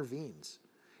 Nobody intervenes.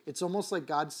 It's almost like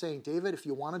God's saying, David, if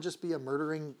you want to just be a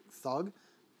murdering thug,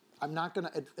 I'm not going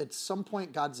to, at some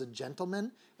point, God's a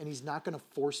gentleman, and he's not going to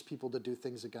force people to do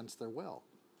things against their will.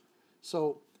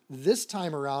 So this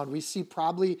time around, we see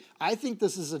probably, I think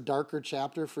this is a darker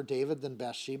chapter for David than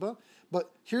Bathsheba.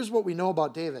 But here's what we know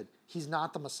about David. He's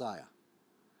not the Messiah.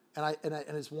 And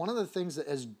it's one of the things that,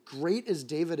 as great as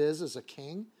David is as a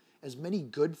king, as many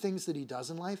good things that he does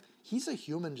in life, he's a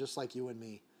human just like you and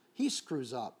me. He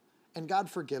screws up, and God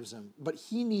forgives him. But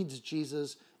he needs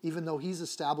Jesus, even though he's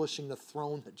establishing the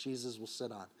throne that Jesus will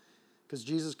sit on. Because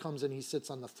Jesus comes and he sits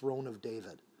on the throne of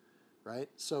David, right?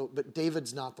 So, but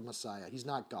David's not the Messiah. He's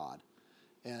not God.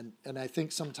 And I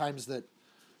think sometimes that,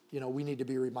 we need to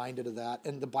be reminded of that.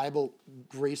 And the Bible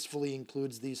gracefully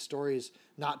includes these stories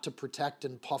not to protect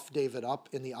and puff David up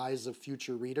in the eyes of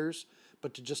future readers,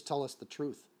 but to just tell us the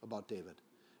truth about David.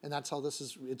 And that's how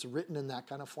it's written in that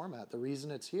kind of format. The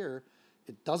reason it's here,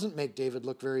 it doesn't make David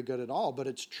look very good at all, but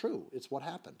it's true. It's what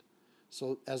happened.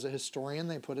 So as a historian,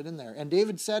 they put it in there. And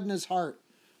David said in his heart,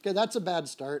 okay, that's a bad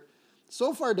start.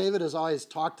 So far, David has always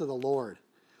talked to the Lord.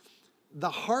 The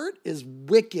heart is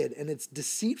wicked and it's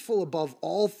deceitful above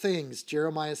all things,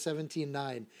 Jeremiah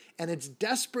 17:9, and it's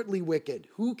desperately wicked.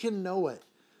 Who can know it?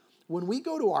 When we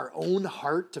go to our own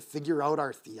heart to figure out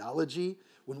our theology,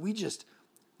 when we just,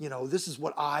 this is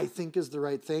what I think is the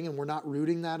right thing, and we're not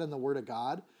rooting that in the Word of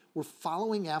God, we're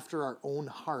following after our own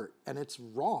heart, and it's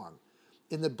wrong.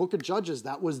 In the book of Judges,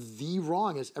 that was the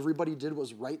wrong, as everybody did what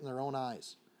was right in their own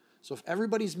eyes. So if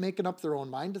everybody's making up their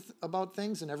own mind about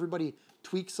things and everybody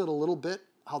tweaks it a little bit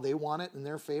how they want it in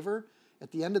their favor,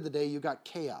 at the end of the day, you got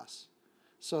chaos.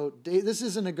 So this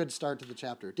isn't a good start to the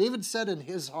chapter. David said in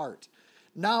his heart,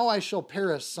 "Now I shall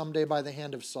perish someday by the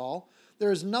hand of Saul.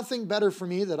 There is nothing better for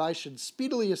me that I should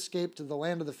speedily escape to the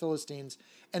land of the Philistines,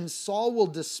 and Saul will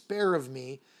despair of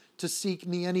me to seek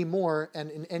me any more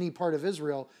and in any part of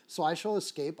Israel, so I shall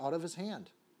escape out of his hand."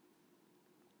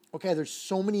 Okay, there's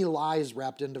so many lies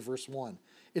wrapped into verse 1.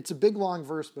 It's a big, long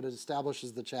verse, but it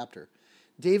establishes the chapter.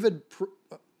 David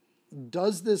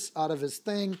does this out of his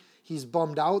thing. He's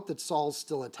bummed out that Saul's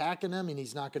still attacking him, and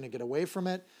he's not going to get away from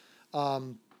it.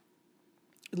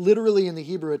 Literally in the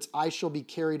Hebrew, it's, I shall be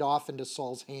carried off into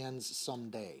Saul's hands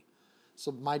someday.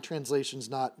 So my translation's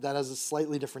not, that has a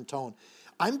slightly different tone.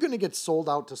 I'm going to get sold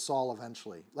out to Saul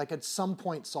eventually. Like at some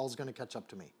point, Saul's going to catch up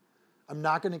to me. I'm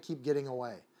not going to keep getting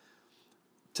away.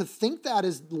 To think that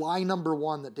is lie number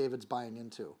one that David's buying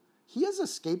into. He has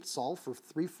escaped Saul for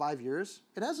 3-5 years.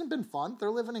 It hasn't been fun.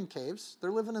 They're living in caves.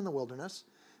 They're living in the wilderness.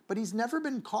 But he's never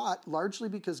been caught, largely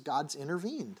because God's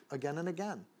intervened again and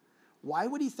again. Why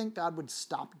would he think God would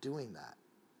stop doing that?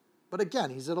 But again,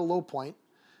 he's at a low point.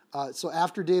 So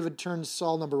after David turns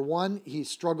Saul number 1, he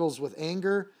struggles with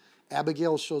anger.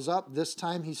 Abigail shows up. This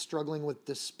time he's struggling with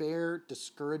despair,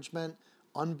 discouragement,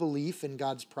 unbelief in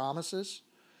God's promises.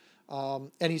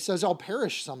 And he says, I'll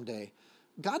perish someday.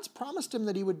 God's promised him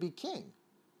that he would be king.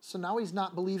 So now he's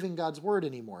not believing God's word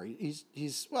anymore.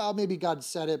 He's well, maybe God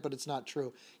said it, but it's not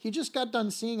true. He just got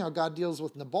done seeing how God deals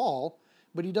with Nabal,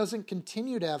 but he doesn't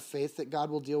continue to have faith that God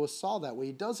will deal with Saul that way.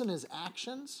 He does in his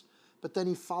actions, but then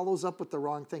he follows up with the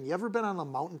wrong thing. You ever been on a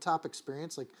mountaintop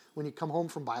experience, like when you come home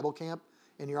from Bible camp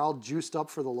and you're all juiced up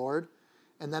for the Lord,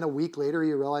 and then a week later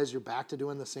you realize you're back to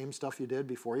doing the same stuff you did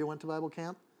before you went to Bible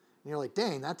camp? And you're like,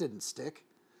 dang, that didn't stick.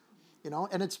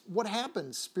 And it's what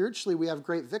happens. Spiritually, we have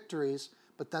great victories,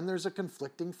 but then there's a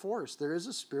conflicting force. There is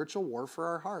a spiritual war for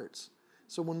our hearts.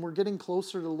 So when we're getting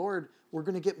closer to the Lord, we're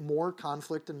going to get more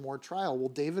conflict and more trial. Well,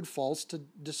 David falls to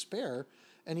despair,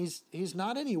 and he's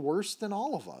not any worse than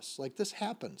all of us. Like, this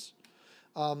happens.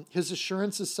 His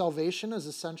assurance of salvation is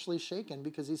essentially shaken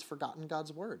because he's forgotten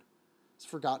God's word. He's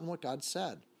forgotten what God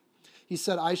said. He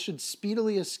said, I should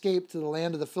speedily escape to the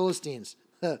land of the Philistines.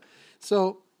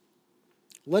 So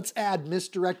let's add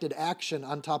misdirected action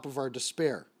on top of our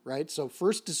despair. right? So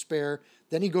first despair,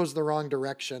 then he goes the wrong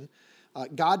direction.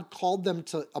 God called them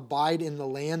to abide in the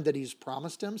land that he's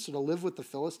promised him, so to live with the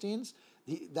Philistines.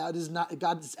 That is not,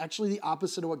 God's actually the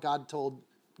opposite of what God told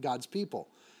God's people.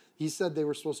 He said they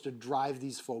were supposed to drive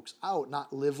these folks out,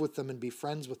 not live with them and be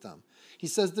friends with them. He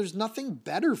says there's nothing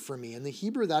better for me. In the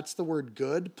Hebrew, that's the word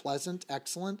good, pleasant,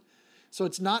 excellent. So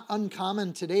it's not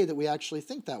uncommon today that we actually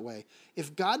think that way.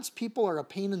 If God's people are a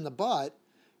pain in the butt,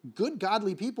 good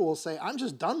godly people will say, I'm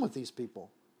just done with these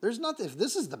people. There's nothing, if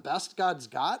this is the best God's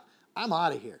got, I'm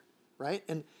out of here, right?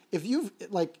 And if you've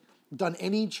done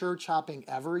any church hopping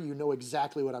ever, you know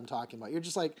exactly what I'm talking about. You're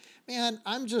just like, man,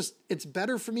 it's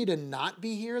better for me to not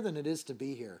be here than it is to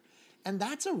be here. And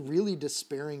that's a really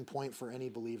despairing point for any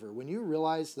believer. When you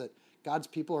realize that God's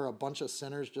people are a bunch of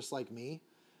sinners just like me,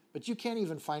 but you can't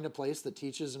even find a place that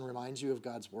teaches and reminds you of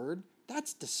God's word,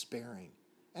 that's despairing.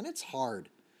 And it's hard.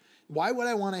 Why would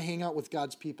I want to hang out with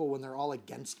God's people when they're all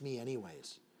against me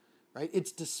anyways? Right?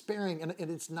 It's despairing, and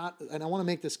it's not, and I want to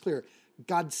make this clear,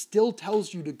 God still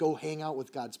tells you to go hang out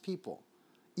with God's people,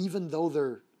 even though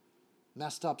they're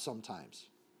messed up sometimes.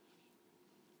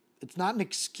 It's not an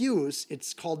excuse,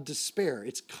 it's called despair.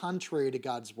 It's contrary to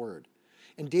God's word.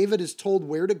 And David is told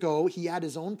where to go. He had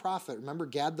his own prophet. Remember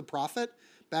Gad the prophet?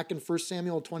 Back in 1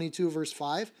 Samuel 22, verse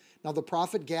 5. Now the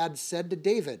prophet Gad said to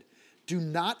David, do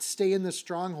not stay in the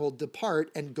stronghold,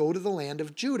 depart and go to the land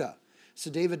of Judah. So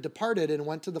David departed and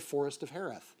went to the forest of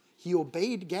Hereth. He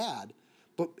obeyed Gad,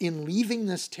 but in leaving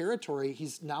this territory,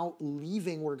 he's now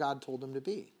leaving where God told him to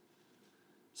be.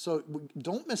 So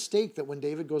don't mistake that when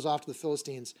David goes off to the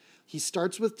Philistines, he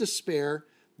starts with despair,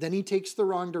 then he takes the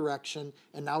wrong direction,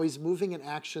 and now he's moving in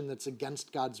action that's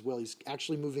against God's will. He's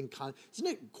actually moving. Isn't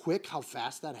it quick how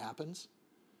fast that happens?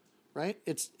 Right?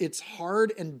 It's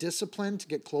hard and disciplined to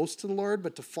get close to the Lord,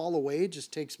 but to fall away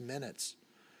just takes minutes.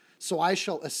 So I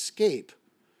shall escape,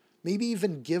 maybe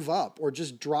even give up or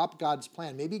just drop God's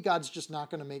plan. Maybe God's just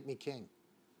not going to make me king.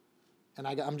 And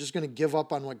I'm just going to give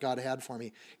up on what God had for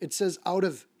me. It says out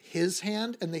of his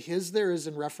hand, and the his there is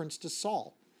in reference to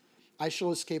Saul. I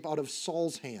shall escape out of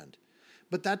Saul's hand.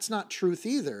 But that's not truth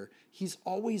either. He's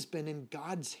always been in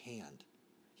God's hand.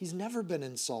 He's never been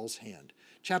in Saul's hand.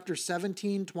 Chapter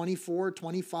 17, 24,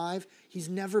 25, he's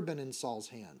never been in Saul's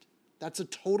hand. That's a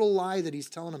total lie that he's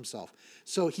telling himself.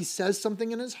 So he says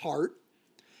something in his heart.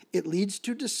 It leads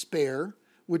to despair,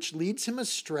 which leads him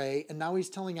astray. And now he's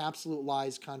telling absolute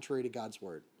lies contrary to God's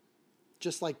word.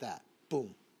 Just like that.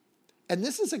 Boom. And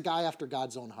this is a guy after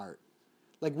God's own heart.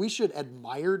 Like we should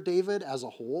admire David as a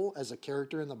whole, as a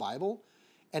character in the Bible.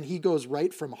 And he goes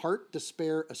right from heart,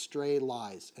 despair, astray,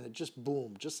 lies. And it just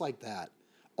boom, just like that.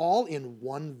 All in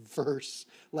one verse.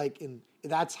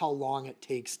 That's how long it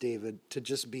takes David to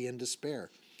just be in despair.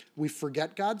 We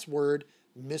forget God's word,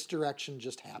 misdirection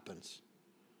just happens.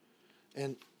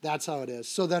 And that's how it is.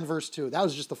 So then verse 2, that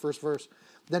was just the first verse.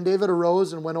 Then David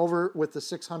arose and went over with the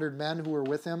 600 men who were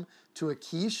with him to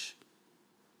Achish,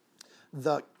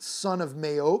 the son of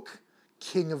Maok,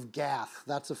 king of Gath.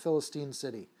 That's a Philistine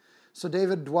city. So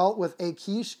David dwelt with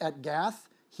Achish at Gath,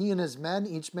 he and his men,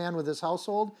 each man with his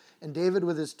household, and David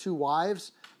with his two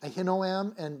wives,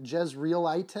 Ahinoam and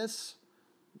Jezreelitis.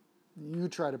 You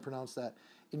try to pronounce that.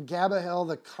 In Gabahel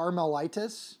the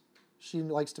Carmelitis, she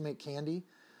likes to make candy,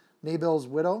 Nabal's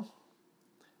widow.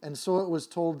 And so it was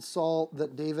told Saul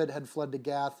that David had fled to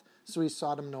Gath, so he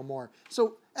sought him no more.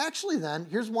 So actually then,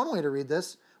 here's one way to read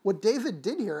this. What David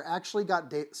did here actually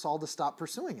got Saul to stop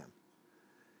pursuing him.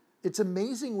 It's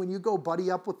amazing when you go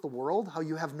buddy up with the world, how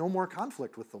you have no more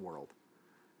conflict with the world.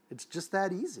 It's just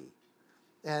that easy.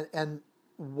 And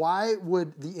why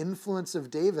would the influence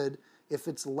of David, if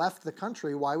it's left the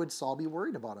country, why would Saul be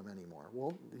worried about him anymore?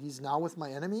 Well, he's now with my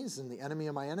enemies, and the enemy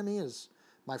of my enemy is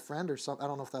my friend or something. I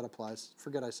don't know if that applies.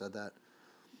 Forget I said that.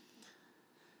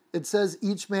 It says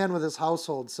each man with his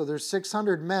household. So there's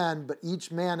 600 men, but each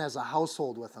man has a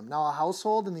household with him. Now, a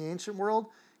household in the ancient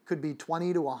world could be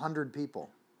 20 to 100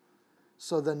 people.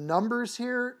 So the numbers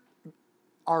here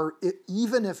are,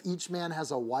 even if each man has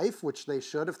a wife, which they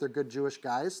should, if they're good Jewish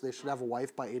guys, they should have a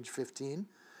wife by age 15.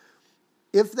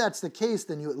 If that's the case,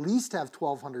 then you at least have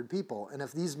 1,200 people. And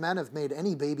if these men have made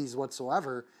any babies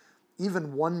whatsoever,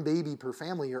 even one baby per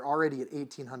family, you're already at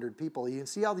 1,800 people. You can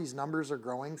see how these numbers are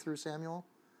growing through Samuel?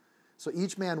 So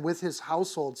each man with his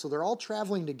household, so they're all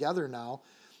traveling together now.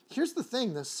 Here's the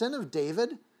thing, the sin of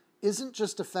David isn't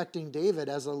just affecting David.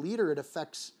 As a leader, it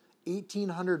affects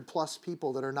 1,800 plus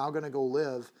people that are now going to go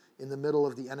live in the middle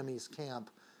of the enemy's camp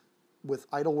with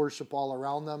idol worship all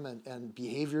around them and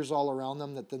behaviors all around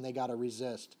them that then they got to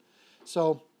resist.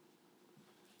 So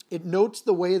it notes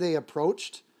the way they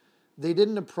approached They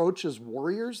didn't approach as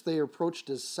warriors, they approached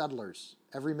as settlers,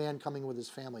 every man coming with his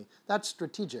family. That's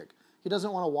strategic. He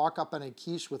doesn't want to walk up on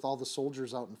Achish with all the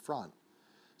soldiers out in front.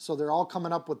 So they're all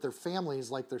coming up with their families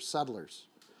like they're settlers.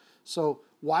 So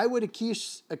why would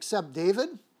Achish accept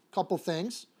David? Couple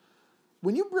things.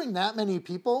 When you bring that many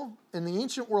people, in the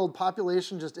ancient world,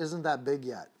 population just isn't that big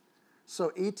yet.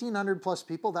 So 1,800 plus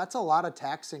people, that's a lot of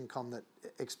tax income that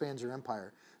expands your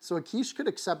empire. So Achish could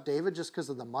accept David just because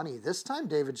of the money. This time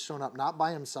David's shown up not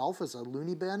by himself as a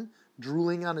loony bin,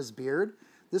 drooling on his beard.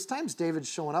 This time David's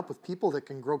showing up with people that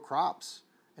can grow crops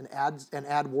and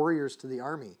add warriors to the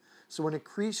army. So when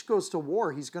Achish goes to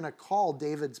war, he's going to call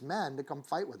David's men to come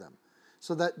fight with him.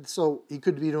 So he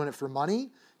could be doing it for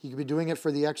money. He could be doing it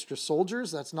for the extra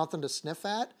soldiers. That's nothing to sniff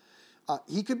at.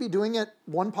 He could be doing it.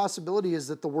 One possibility is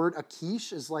that the word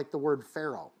Achish is like the word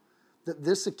Pharaoh. That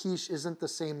this Achish isn't the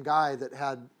same guy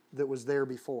that was there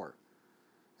before.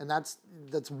 And that's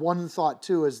one thought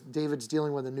too, is David's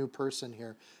dealing with a new person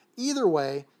here. Either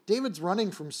way, David's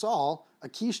running from Saul.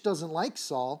 Achish doesn't like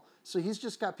Saul, so he's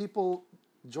just got people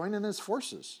joining his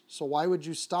forces. So why would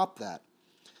you stop that?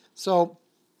 So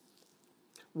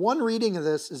one reading of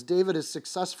this is David is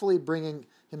successfully bringing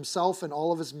himself and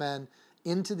all of his men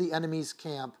into the enemy's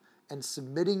camp and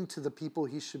submitting to the people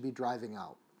he should be driving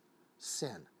out.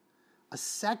 Sin. A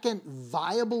second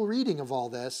viable reading of all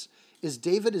this is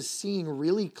David is seeing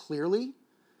really clearly,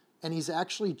 and he's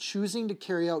actually choosing to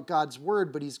carry out God's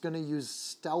word, but he's going to use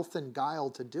stealth and guile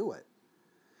to do it.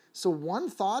 So one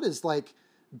thought is like,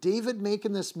 David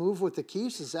making this move with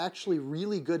Achish is actually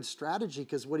really good strategy,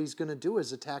 because what he's going to do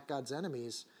is attack God's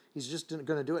enemies. He's just going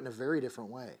to do it in a very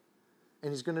different way.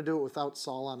 And he's going to do it without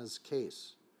Saul on his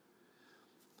case.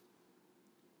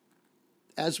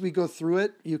 As we go through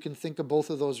it, you can think of both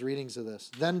of those readings of this.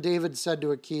 Then David said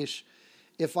to Achish,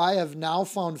 "If I have now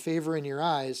found favor in your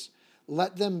eyes,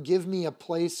 let them give me a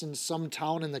place in some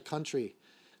town in the country,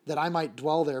 that I might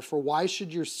dwell there. For why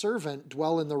should your servant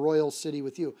dwell in the royal city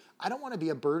with you? I don't want to be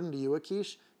a burden to you,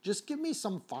 Achish. Just give me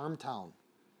some farm town,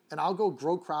 and I'll go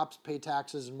grow crops, pay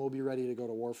taxes, and we'll be ready to go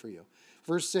to war for you."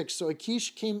 Verse 6, so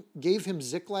Achish gave him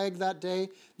Ziklag that day.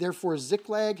 Therefore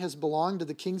Ziklag has belonged to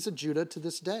the kings of Judah to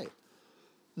this day.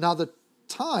 Now the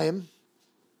time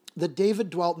that David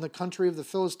dwelt in the country of the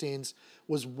Philistines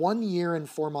was 1 year and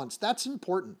 4 months. That's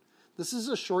important. This is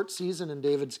a short season in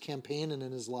David's campaign and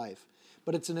in his life.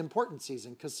 But it's an important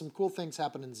season because some cool things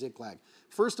happen in Ziklag.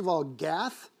 First of all,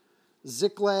 Gath,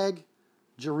 Ziklag,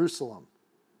 Jerusalem,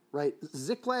 right?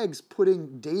 Ziklag's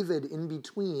putting David in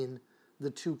between the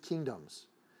two kingdoms.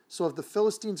 So if the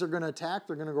Philistines are going to attack,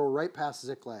 they're going to go right past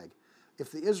Ziklag.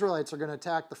 If the Israelites are going to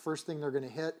attack, the first thing they're going to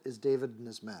hit is David and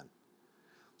his men.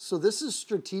 So this is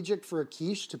strategic for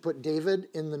Achish to put David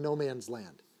in the no man's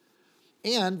land.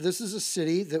 And this is a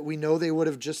city that we know they would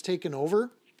have just taken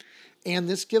over. And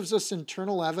this gives us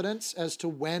internal evidence as to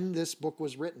when this book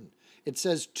was written. It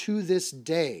says to this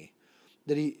day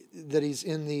that he's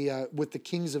in with the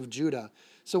kings of Judah.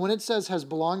 So when it says has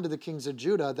belonged to the kings of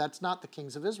Judah, that's not the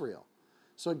kings of Israel.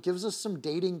 So it gives us some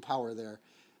dating power there.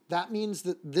 That means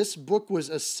that this book was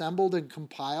assembled and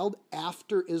compiled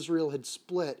after Israel had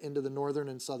split into the northern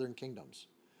and southern kingdoms,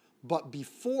 but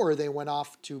before they went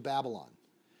off to Babylon.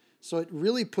 So it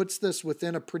really puts this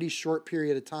within a pretty short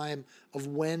period of time of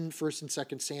when 1st and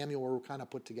 2nd Samuel were kind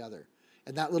of put together.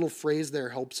 And that little phrase there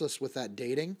helps us with that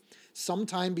dating.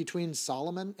 Sometime between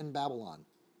Solomon and Babylon,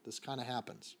 this kind of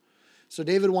happens. So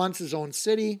David wants his own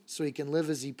city so he can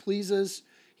live as he pleases.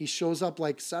 He shows up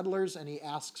like settlers and he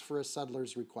asks for a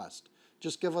settler's request.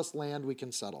 Just give us land we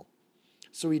can settle.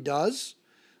 So he does.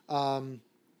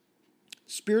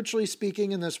 Spiritually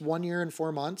speaking, in this 1 year and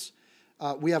 4 months,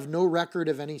 we have no record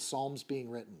of any psalms being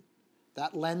written.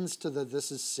 That lends to the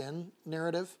this is sin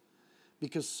narrative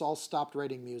because Saul stopped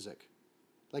writing music.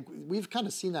 Like we've kind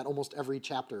of seen that almost every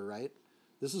chapter, right?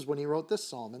 This is when he wrote this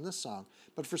psalm and this song.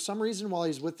 But for some reason, while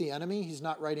he's with the enemy, he's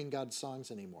not writing God's songs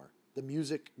anymore. The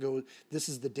music goes, this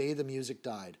is the day the music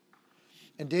died.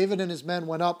 And David and his men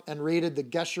went up and raided the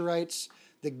Geshurites,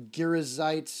 the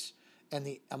Girzites, and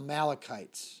the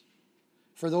Amalekites.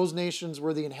 For those nations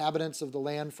were the inhabitants of the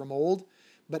land from old.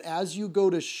 But as you go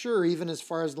to Shur, even as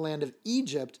far as the land of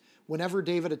Egypt, whenever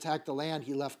David attacked the land,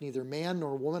 he left neither man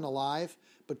nor woman alive,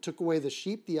 but took away the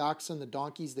sheep, the oxen, the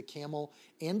donkeys, the camel,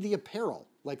 and the apparel.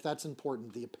 Like that's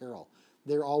important, the apparel.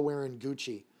 They're all wearing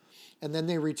Gucci. And then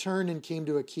they returned and came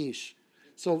to Achish.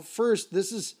 So first,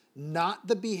 this is not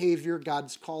the behavior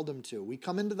God's called him to. We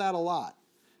come into that a lot.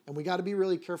 And we got to be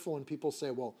really careful when people say,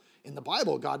 well, in the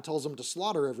Bible, God tells them to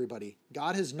slaughter everybody.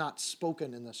 God has not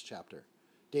spoken in this chapter.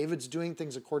 David's doing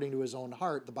things according to his own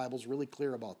heart. The Bible's really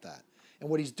clear about that. And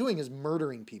what he's doing is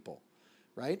murdering people,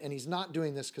 right? And he's not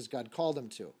doing this because God called him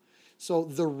to. So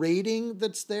the raiding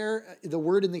that's there, the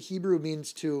word in the Hebrew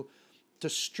means to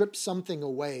strip something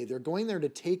away. They're going there to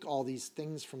take all these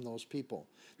things from those people.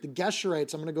 The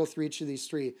Geshurites, I'm going to go through each of these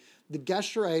three. The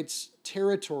Geshurites'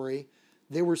 territory,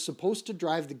 they were supposed to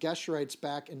drive the Geshurites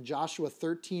back in Joshua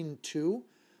 13:2.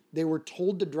 They were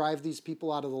told to drive these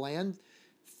people out of the land.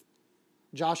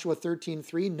 Joshua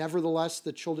 13:3, nevertheless,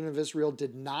 the children of Israel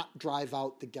did not drive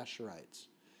out the Geshurites.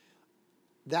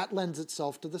 That lends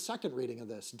itself to the second reading of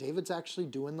this. David's actually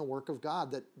doing the work of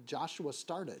God that Joshua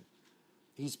started.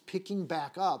 He's picking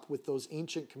back up with those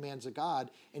ancient commands of God,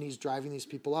 and he's driving these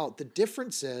people out. The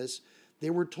difference is they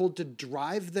were told to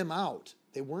drive them out.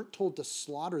 They weren't told to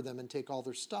slaughter them and take all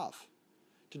their stuff.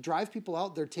 To drive people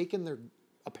out, they're taking their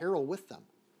apparel with them,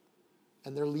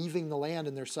 and they're leaving the land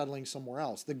and they're settling somewhere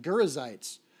else. The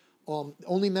Girzites,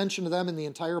 only mention of them in the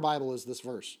entire Bible is this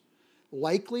verse.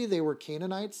 Likely they were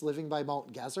Canaanites living by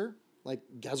Mount Gezer, like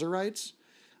Gezerites.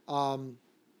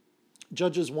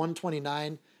 Judges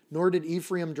 1:29, nor did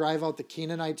Ephraim drive out the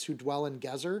Canaanites who dwell in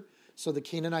Gezer, so the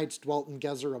Canaanites dwelt in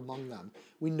Gezer among them.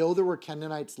 We know there were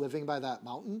Canaanites living by that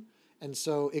mountain, and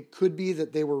so it could be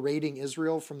that they were raiding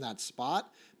Israel from that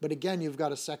spot. But again, you've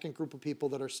got a second group of people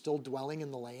that are still dwelling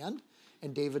in the land,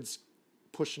 and David's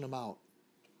pushing them out.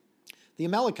 The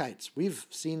Amalekites, we've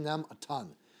seen them a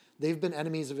ton. They've been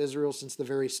enemies of Israel since the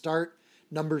very start.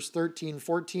 Numbers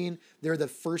 13:14, they're the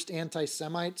first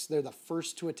anti-Semites. They're the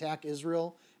first to attack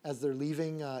Israel as they're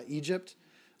leaving Egypt.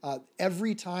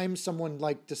 Every time someone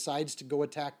decides to go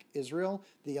attack Israel,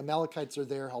 the Amalekites are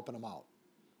there helping them out.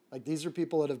 These are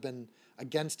people that have been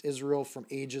against Israel from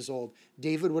ages old.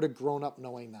 David would have grown up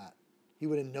knowing that. He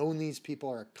would have known these people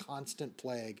are a constant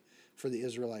plague for the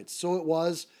Israelites. So it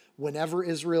was whenever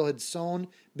Israel had sown,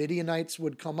 Midianites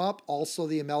would come up. Also,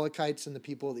 the Amalekites and the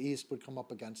people of the east would come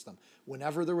up against them.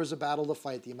 Whenever there was a battle to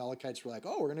fight, the Amalekites were like,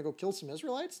 oh, we're going to go kill some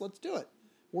Israelites? Let's do it.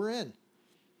 We're in.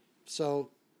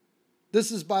 So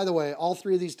this is, by the way, all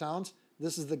three of these towns,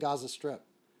 this is the Gaza Strip.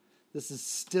 This is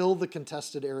still the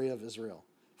contested area of Israel.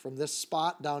 From this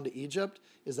spot down to Egypt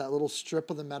is that little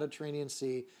strip of the Mediterranean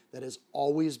Sea that has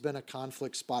always been a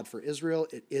conflict spot for Israel.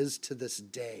 It is to this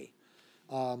day.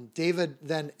 David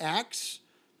then acts,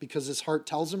 because his heart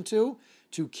tells him to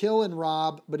kill and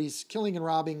rob, but he's killing and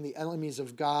robbing the enemies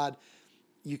of God.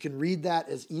 You can read that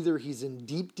as either he's in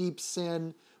deep, deep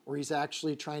sin, or he's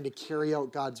actually trying to carry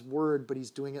out God's word, but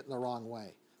he's doing it in the wrong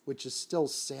way, which is still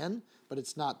sin, but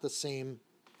it's not the same.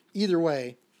 Either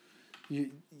way,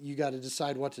 you got to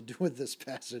decide what to do with this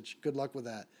passage. Good luck with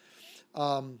that.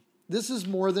 This is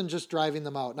more than just driving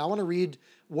them out. Now I want to read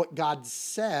what God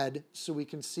said so we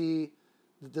can see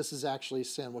that this is actually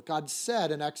sin. What God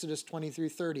said in Exodus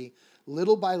 23:30,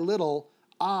 little by little,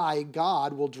 I,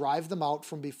 God, will drive them out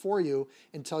from before you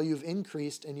until you've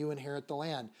increased and you inherit the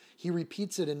land. He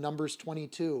repeats it in Numbers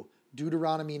 22,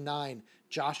 Deuteronomy 9,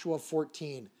 Joshua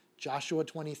 14, Joshua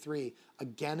 23.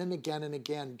 Again and again and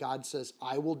again, God says,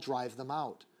 I will drive them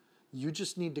out. You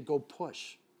just need to go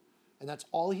push. And that's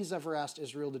all he's ever asked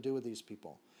Israel to do with these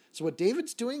people. So what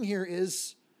David's doing here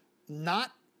is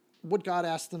not what God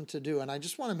asked them to do. And I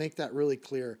just want to make that really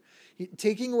clear.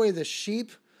 Taking away the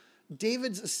sheep,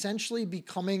 David's essentially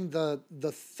becoming the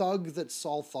thug that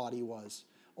Saul thought he was,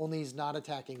 only he's not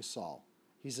attacking Saul.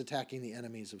 He's attacking the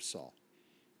enemies of Saul.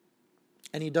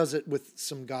 And he does it with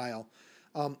some guile.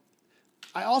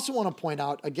 I also want to point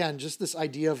out, again, just this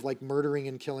idea of murdering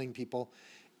and killing people.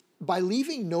 By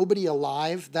leaving nobody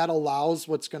alive, that allows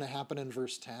what's going to happen in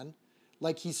verse 10.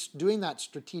 He's doing that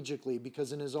strategically,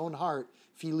 because in his own heart,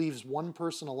 if he leaves one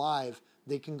person alive,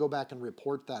 they can go back and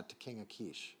report that to King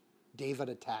Achish. David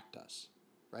attacked us,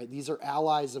 right? These are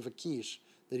allies of Achish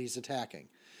that he's attacking.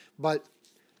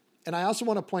 And I also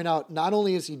want to point out, not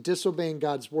only is he disobeying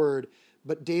God's word,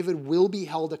 but David will be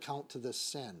held account to this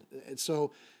sin.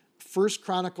 So 1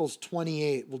 Chronicles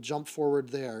 28, we'll jump forward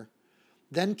there.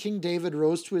 Then King David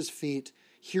rose to his feet.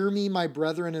 Hear me, my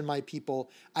brethren and my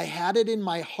people. I had it in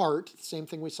my heart, same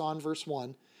thing we saw in verse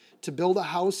 1, to build a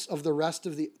house of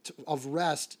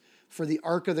rest for the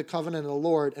ark of the covenant of the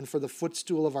Lord and for the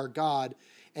footstool of our God,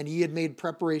 and he had made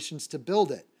preparations to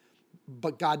build it.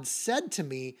 But God said to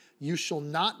me, you shall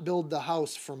not build the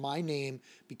house for my name,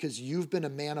 because you've been a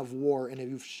man of war and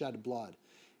you've shed blood.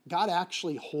 God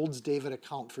actually holds David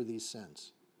account for these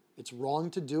sins. It's wrong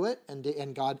to do it,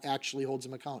 and God actually holds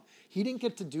him account. He didn't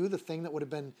get to do the thing that would have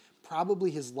been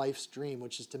probably his life's dream,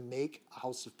 which is to make a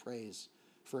house of praise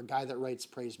for a guy that writes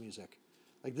praise music.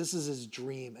 This is his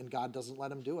dream, and God doesn't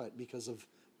let him do it because of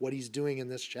what he's doing in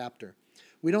this chapter.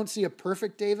 We don't see a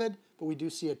perfect David, but we do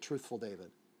see a truthful David.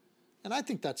 And I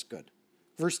think that's good.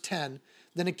 Verse 10,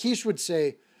 then Achish would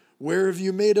say, where have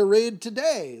you made a raid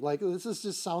today? Like,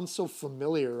 just sounds so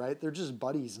familiar, right? They're just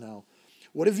buddies now.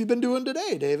 What have you been doing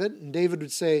today, David? And David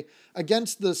would say,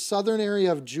 against the southern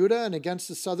area of Judah and against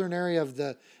the southern area of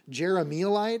the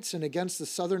Jerahmeelites and against the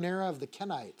southern area of the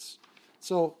Kenites.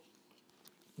 So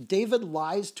David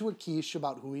lies to Achish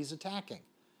about who he's attacking.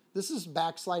 This is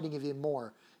backsliding even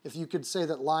more. If you could say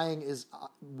that lying is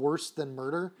worse than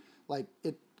murder, like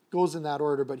it goes in that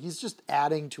order, but he's just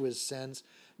adding to his sins.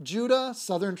 Judah,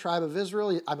 southern tribe of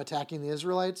Israel, I'm attacking the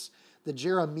Israelites. The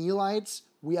Jerahmeelites,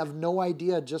 we have no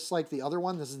idea, just like the other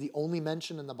one. This is the only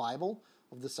mention in the Bible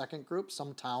of the second group,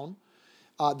 some town.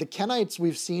 The Kenites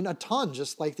we've seen a ton,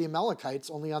 just like the Amalekites,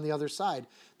 only on the other side.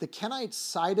 The Kenites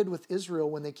sided with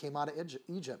Israel when they came out of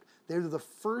Egypt. They were the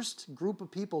first group of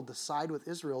people to side with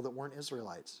Israel that weren't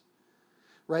Israelites.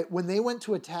 Right? When they went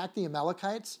to attack the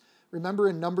Amalekites, remember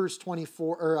in Numbers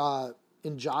 24, or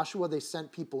in Joshua, they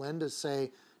sent people in to say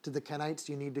to the Kenites,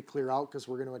 you need to clear out because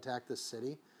we're going to attack this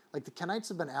city. Like the Kenites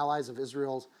have been allies of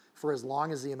Israel for as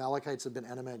long as the Amalekites have been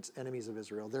enemies of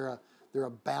Israel. They're a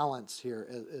balance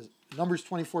here. Numbers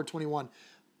 24:21.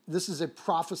 This is a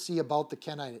prophecy about the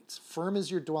Kenites. Firm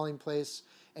is your dwelling place,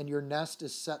 and your nest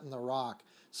is set in the rock.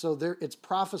 So it's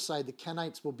prophesied the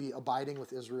Kenites will be abiding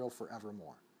with Israel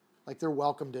forevermore. Like they're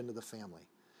welcomed into the family.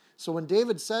 So when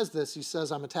David says this, he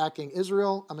says, I'm attacking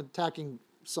Israel, I'm attacking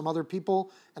some other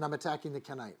people, and I'm attacking the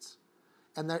Kenites.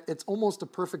 And that it's almost a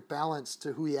perfect balance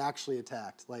to who he actually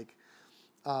attacked. Like,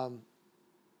 I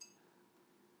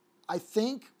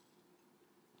think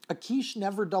Achish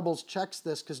never doubles checks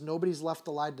this because nobody's left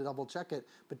alive to double check it.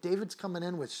 But David's coming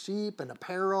in with sheep and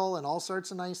apparel and all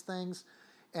sorts of nice things.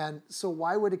 And so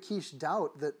why would Achish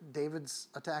doubt that David's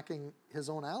attacking his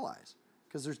own allies?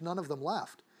 Because there's none of them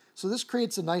left. So this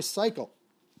creates a nice cycle.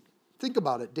 Think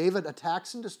about it. David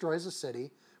attacks and destroys a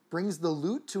city, brings the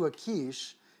loot to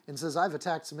Achish, and says, I've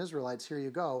attacked some Israelites, here you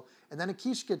go. And then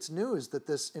Achish gets news that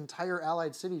this entire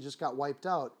allied city just got wiped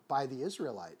out by the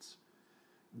Israelites.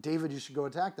 David, you should go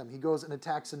attack them. He goes and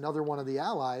attacks another one of the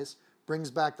allies, brings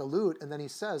back the loot, and then he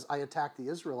says, I attacked the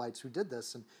Israelites who did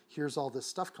this, and here's all this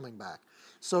stuff coming back.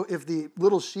 So if the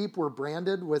little sheep were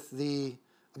branded with the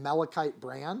Amalekite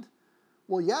brand,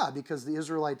 well, yeah, because the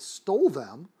Israelites stole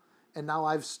them, and now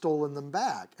I've stolen them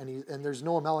back, and there's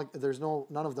none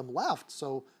of them left.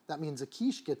 So that means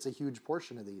Achish gets a huge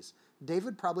portion of these.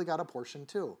 David probably got a portion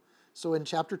too. So in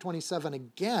chapter 27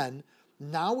 again,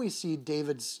 now we see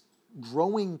David's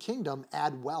growing kingdom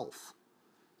add wealth.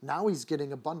 Now he's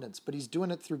getting abundance, but he's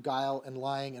doing it through guile and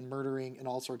lying and murdering and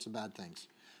all sorts of bad things.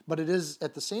 But it is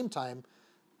at the same time,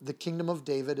 the kingdom of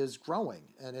David is growing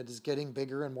and it is getting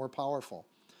bigger and more powerful.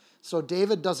 So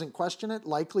David doesn't question it.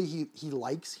 Likely he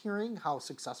likes hearing how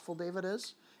successful David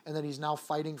is and that he's now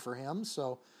fighting for him.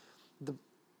 So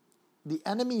the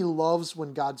enemy loves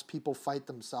when God's people fight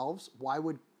themselves. Why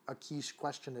would Achish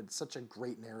question it? It's such a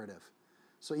great narrative.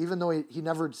 So even though he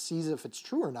never sees if it's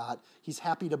true or not, he's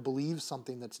happy to believe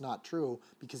something that's not true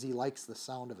because he likes the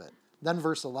sound of it. Then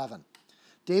verse 11.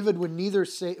 David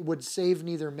would save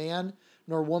neither man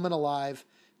nor woman alive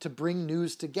to bring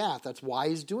news to Gath. That's why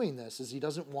he's doing this, is he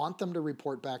doesn't want them to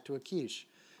report back to Achish,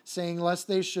 saying, lest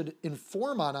they should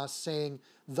inform on us, saying,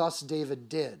 thus David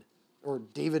did, or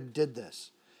David did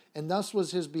this. And thus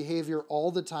was his behavior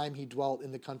all the time he dwelt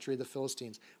in the country of the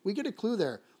Philistines. We get a clue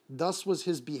there. Thus was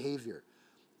his behavior.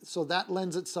 So that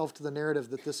lends itself to the narrative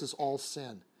that this is all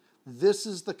sin. This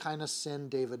is the kind of sin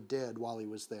David did while he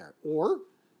was there. Or,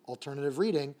 alternative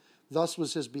reading, thus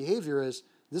was his behavior is,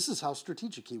 this is how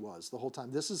strategic he was the whole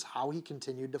time. This is how he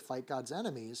continued to fight God's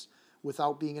enemies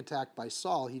without being attacked by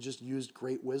Saul. He just used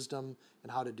great wisdom in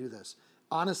how to do this.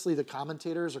 Honestly, the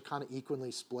commentators are kind of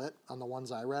equally split on the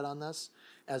ones I read on this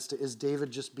as to, is David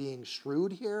just being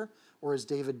shrewd here, or is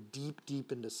David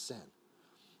deep into sin?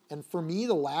 And for me,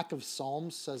 the lack of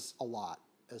Psalms says a lot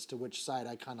as to which side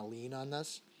I kind of lean on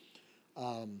this.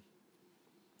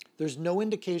 There's no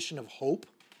indication of hope.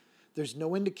 There's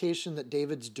no indication that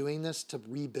David's doing this to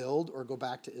rebuild or go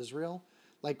back to Israel.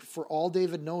 Like, for all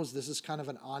David knows, this is kind of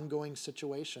an ongoing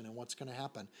situation and what's going to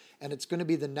happen. And it's going to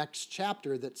be the next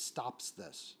chapter that stops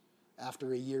this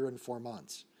after a year and 4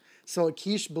 months. So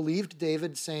Achish believed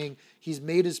David, saying, he's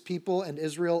made his people and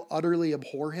Israel utterly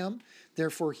abhor him.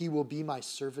 Therefore, he will be my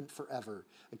servant forever.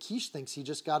 Achish thinks he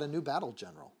just got a new battle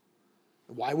general.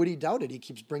 Why would he doubt it? He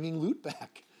keeps bringing loot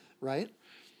back, right?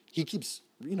 He keeps,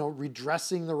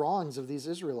 redressing the wrongs of these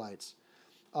Israelites.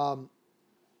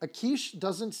 Achish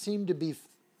doesn't seem to be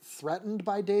threatened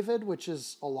by David, which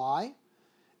is a lie.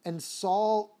 And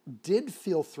Saul did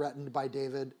feel threatened by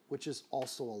David, which is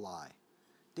also a lie.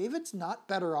 David's not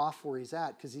better off where he's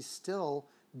at because he's still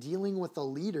dealing with a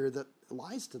leader that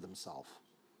lies to themselves,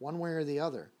 one way or the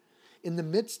other. In the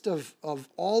midst of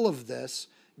all of this,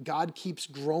 God keeps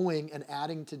growing and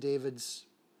adding to David's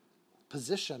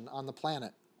position on the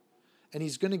planet. And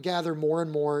he's going to gather more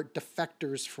and more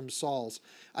defectors from Saul's.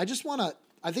 I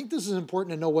think this is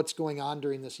important to know what's going on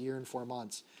during this year and 4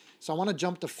 months. So I want to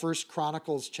jump to 1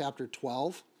 Chronicles chapter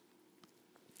 12.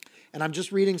 And I'm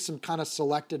just reading some kind of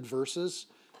selected verses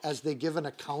as they give an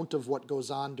account of what goes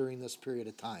on during this period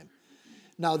of time.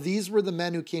 Now, these were the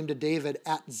men who came to David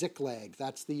at Ziklag.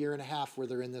 That's the year and a half where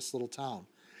they're in this little town,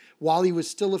 while he was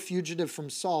still a fugitive from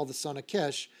Saul, the son of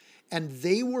Kish, and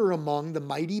they were among the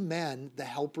mighty men, the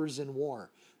helpers in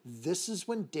war. This is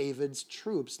when David's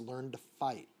troops learned to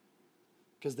fight,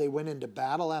 because they went into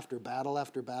battle after battle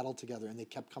after battle together, and they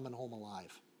kept coming home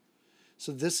alive.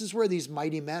 So this is where these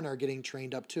mighty men are getting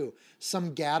trained up too.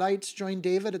 Some Gadites joined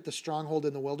David at the stronghold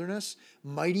in the wilderness.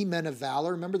 Mighty men of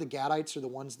valor. Remember, the Gadites are the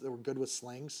ones that were good with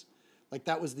slings? Like,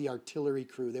 that was the artillery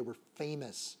crew. They were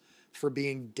famous for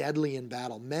being deadly in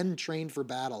battle. Men trained for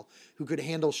battle who could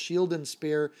handle shield and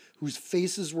spear, whose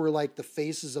faces were like the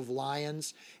faces of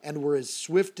lions and were as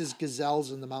swift as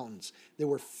gazelles in the mountains. They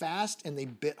were fast and they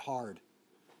bit hard.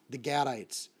 The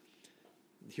Gadites.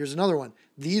 Here's another one.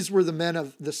 These were the men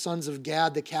of the sons of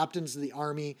Gad, the captains of the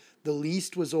army. The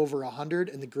least was over 100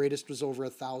 and the greatest was over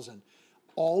 1,000.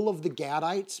 All of the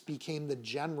Gadites became the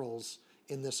generals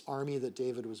in this army that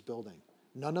David was building.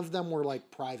 None of them were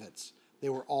like privates. They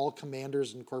were all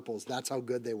commanders and corporals. That's how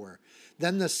good they were.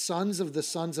 Then the sons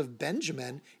of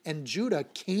Benjamin and Judah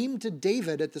came to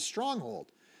David at the stronghold.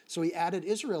 So he added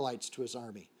Israelites to his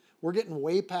army. We're getting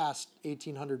way past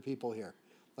 1,800 people here.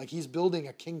 Like, he's building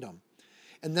a kingdom.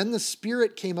 And then the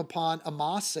Spirit came upon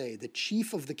Amasai, the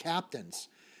chief of the captains.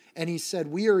 And he said,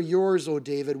 "We are yours, O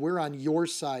David. We're on your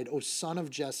side, O son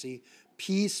of Jesse.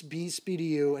 Peace be to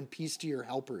you and peace to your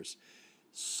helpers."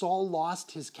 Saul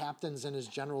lost his captains and his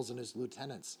generals and his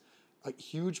lieutenants. A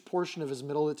huge portion of his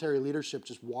military leadership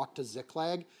just walked to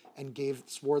Ziklag and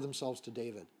swore themselves to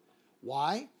David.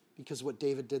 Why? Because of what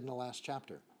David did in the last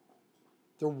chapter.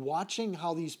 They're watching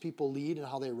how these people lead and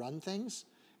how they run things,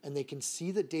 and they can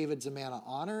see that David's a man of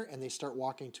honor, and they start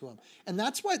walking to him. And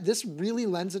that's why this really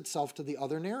lends itself to the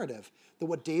other narrative, that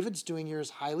what David's doing here is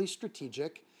highly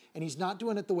strategic, and he's not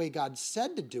doing it the way God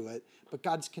said to do it, but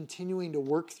God's continuing to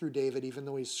work through David even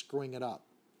though he's screwing it up,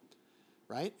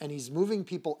 right? And he's moving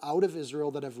people out of Israel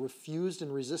that have refused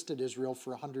and resisted Israel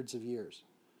for hundreds of years.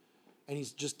 And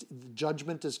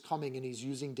judgment is coming, and he's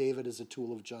using David as a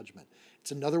tool of judgment.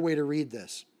 It's another way to read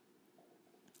this.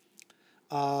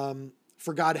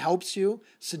 For God helps you.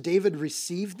 So David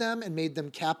received them and made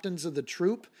them captains of the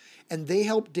troop, and they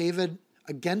helped David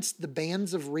against the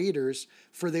bands of raiders,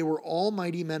 for they were all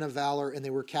mighty men of valor, and they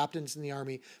were captains in the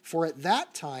army. For at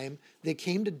that time they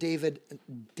came to David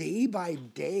day by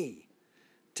day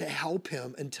to help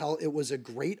him until it was a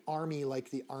great army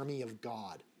like the army of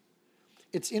God.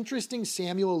 It's interesting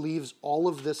Samuel leaves all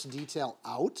of this detail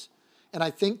out, and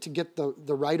I think to get the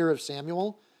writer of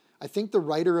Samuel, I think the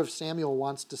writer of Samuel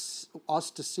wants us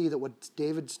to see that what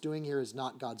David's doing here is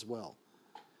not God's will.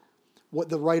 What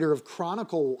the writer of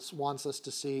Chronicles wants us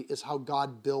to see is how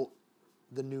God built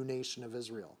the new nation of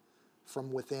Israel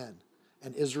from within.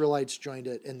 And Israelites joined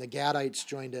it, and the Gadites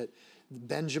joined it.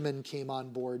 Benjamin came on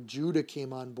board. Judah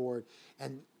came on board.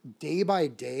 And day by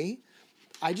day,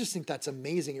 I just think that's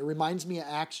amazing. It reminds me of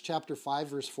Acts chapter 5,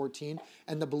 verse 14.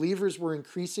 And the believers were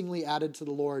increasingly added to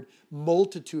the Lord,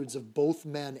 multitudes of both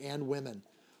men and women.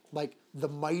 Like, the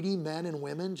mighty men and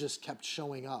women just kept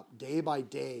showing up day by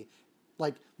day.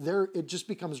 Like, it just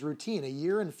becomes routine. A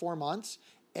year and 4 months,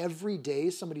 every day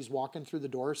somebody's walking through the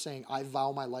door saying, "I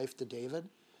vow my life to David.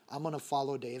 I'm going to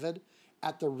follow David,"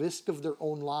 at the risk of their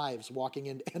own lives, walking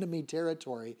into enemy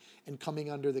territory and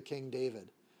coming under the King David.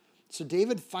 So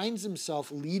David finds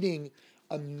himself leading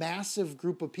a massive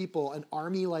group of people, an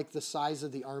army like the size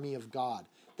of the army of God.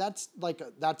 That's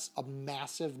a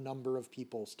massive number of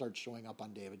people start showing up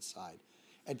on David's side.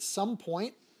 At some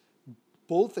point,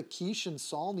 both Achish and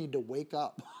Saul need to wake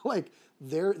up. Like,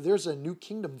 there's a new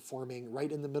kingdom forming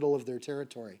right in the middle of their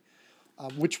territory,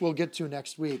 which we'll get to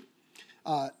next week.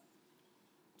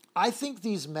 I think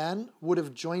these men would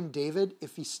have joined David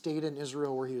if he stayed in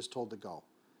Israel where he was told to go.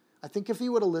 I think if he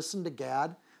would have listened to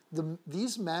Gad,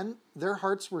 these men, their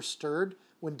hearts were stirred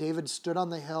when David stood on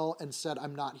the hill and said,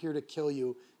 "I'm not here to kill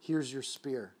you. Here's your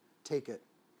spear. Take it."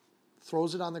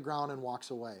 Throws it on the ground and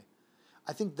walks away.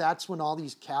 I think that's when all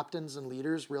these captains and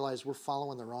leaders realized we're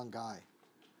following the wrong guy.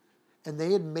 And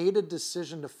they had made a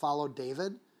decision to follow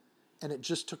David, and it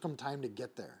just took them time to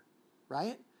get there,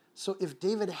 right? So if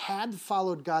David had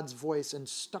followed God's voice and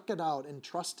stuck it out and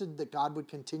trusted that God would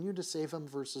continue to save him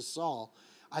versus Saul,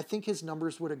 I think his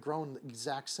numbers would have grown the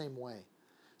exact same way.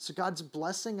 So God's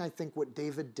blessing, I think, what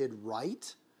David did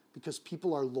right because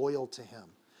people are loyal to him.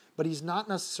 But he's not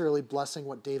necessarily blessing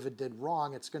what David did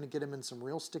wrong. It's going to get him in some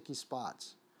real sticky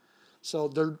spots. So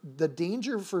the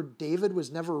danger for David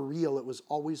was never real. It was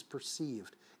always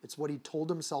perceived. It's what he told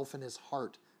himself in his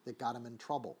heart that got him in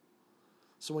trouble.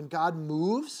 So when God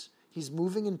moves, he's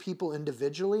moving in people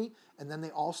individually, and then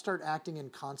they all start acting in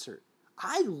concert.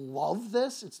 I love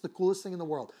this. It's the coolest thing in the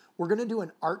world. We're going to do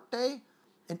an art day,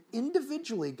 and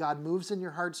individually God moves in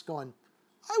your hearts going,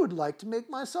 I would like to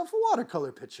make myself a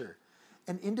watercolor picture.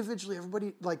 And individually,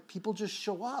 everybody, like people just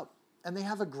show up, and they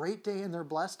have a great day, and they're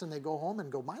blessed, and they go home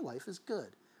and go, my life is good.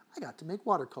 I got to make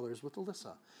watercolors with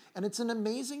Alyssa. And it's an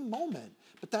amazing moment.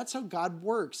 But that's how God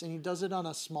works. And he does it on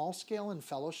a small scale in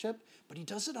fellowship, but he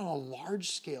does it on a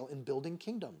large scale in building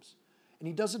kingdoms. And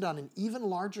he does it on an even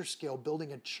larger scale,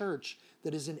 building a church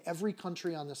that is in every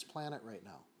country on this planet right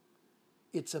now.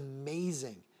 It's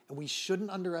amazing. And we shouldn't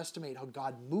underestimate how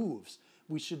God moves.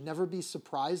 We should never be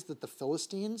surprised that the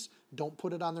Philistines don't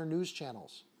put it on their news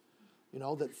channels. You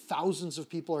know, that thousands of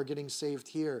people are getting saved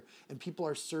here and people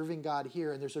are serving God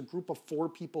here. And there's a group of 4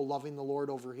 people loving the Lord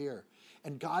over here.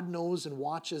 And God knows and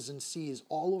watches and sees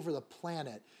all over the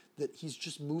planet that he's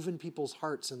just moving people's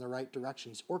hearts in the right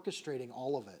direction. He's orchestrating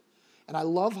all of it. And I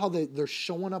love how they're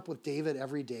showing up with David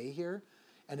every day here.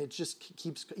 And it just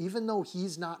keeps, even though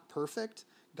he's not perfect,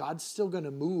 God's still going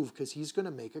to move because he's going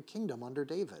to make a kingdom under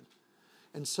David.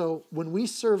 And so when we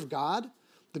serve God,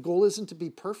 the goal isn't to be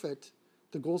perfect.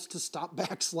 The goal is to stop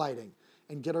backsliding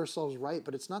and get ourselves right.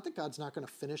 But it's not that God's not going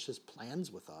to finish his plans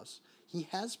with us. He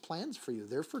has plans for you.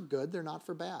 They're for good. They're not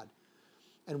for bad.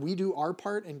 And we do our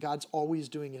part, and God's always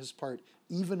doing his part.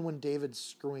 Even when David's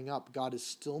screwing up, God is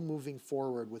still moving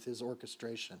forward with his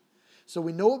orchestration. So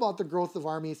we know about the growth of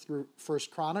army through 1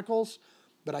 Chronicles,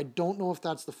 but I don't know if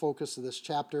that's the focus of this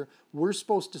chapter. We're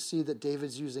supposed to see that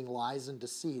David's using lies and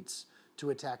deceits to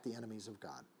attack the enemies of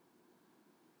God,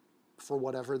 for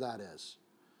whatever that is.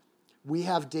 We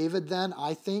have David then,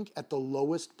 I think, at the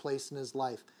lowest place in his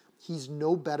life. He's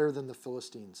no better than the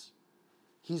Philistines.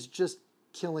 He's just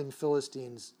killing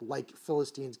Philistines like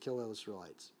Philistines kill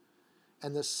Israelites.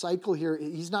 And the cycle here,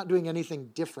 he's not doing anything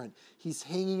different. He's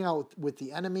hanging out with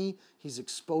the enemy. He's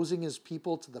exposing his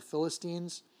people to the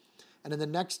Philistines. And in the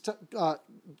next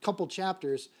couple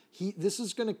chapters, this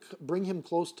is going to bring him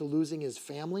close to losing his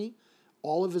family,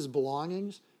 all of his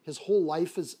belongings. His whole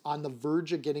life is on the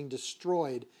verge of getting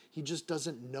destroyed. He just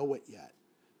doesn't know it yet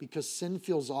because sin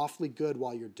feels awfully good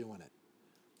while you're doing it.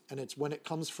 And it's when it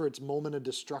comes for its moment of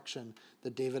destruction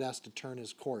that David has to turn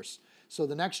his course. So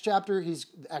the next chapter,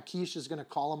 Achish is going to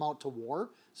call him out to war,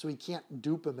 so he can't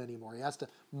dupe him anymore. He has to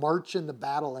march in the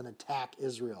battle and attack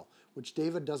Israel, which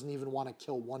David doesn't even want to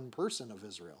kill one person of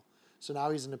Israel. So now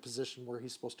he's in a position where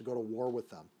he's supposed to go to war with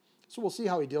them. So we'll see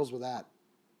how he deals with that.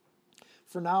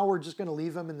 For now, we're just going to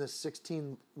leave him in this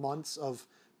 16 months of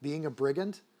being a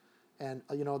brigand and,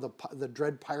 the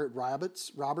dread pirate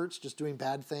Roberts just doing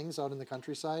bad things out in the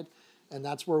countryside. And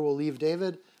that's where we'll leave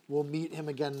David. We'll meet him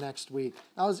again next week.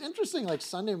 Now, it was interesting, like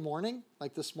Sunday morning,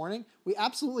 like this morning, we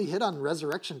absolutely hit on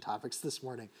resurrection topics this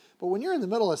morning. But when you're in the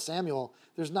middle of Samuel,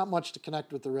 there's not much to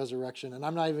connect with the resurrection. And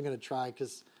I'm not even going to try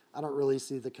because I don't really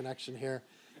see the connection here.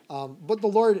 But the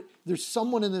Lord, there's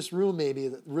someone in this room maybe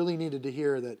that really needed to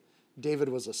hear that David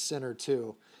was a sinner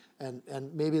too.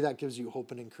 And maybe that gives you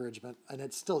hope and encouragement. And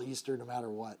it's still Easter no matter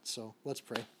what. So let's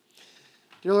pray.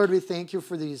 Dear Lord, we thank you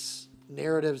for these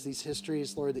narratives, these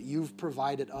histories, Lord, that you've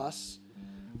provided us.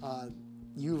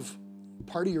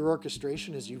 Part of your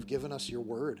orchestration is you've given us your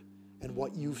word and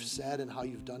what you've said and how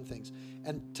you've done things.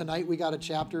 And tonight we got a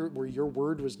chapter where your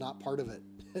word was not part of it.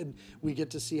 And we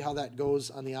get to see how that goes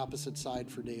on the opposite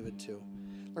side for David too.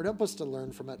 Lord, help us to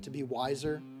learn from it, to be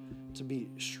wiser, to be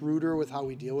shrewder with how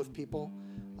we deal with people,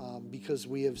 because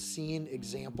we have seen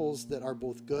examples that are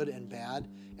both good and bad,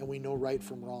 and we know right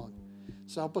from wrong.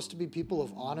 So help us to be people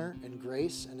of honor and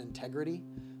grace and integrity.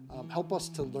 Help us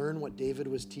to learn what David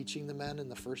was teaching the men in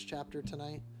the first chapter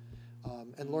tonight.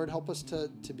 And Lord, help us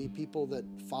to be people that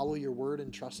follow your word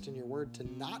and trust in your word,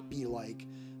 to not be like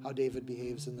how David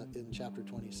behaves in chapter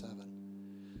 27.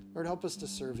 Lord, help us to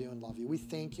serve you and love you. We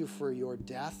thank you for your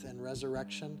death and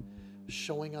resurrection,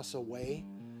 showing us a way.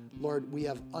 Lord, we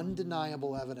have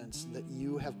undeniable evidence that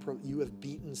you have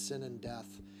beaten sin and death,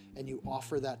 and you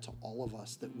offer that to all of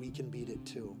us, that we can beat it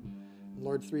too. And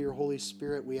Lord, through your Holy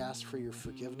Spirit, we ask for your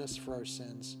forgiveness for our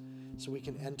sins so we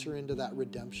can enter into that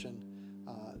redemption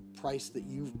price that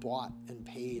you've bought and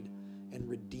paid and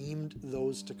redeemed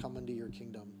those to come into your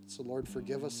kingdom. So, Lord,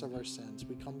 forgive us of our sins.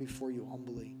 We come before you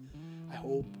humbly. I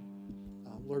hope,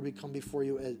 Lord, we come before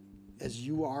you as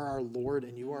you are our Lord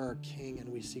and you are our King, and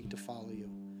we seek to follow you.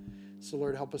 So,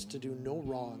 Lord, help us to do no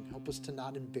wrong. Help us to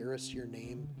not embarrass your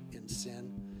name in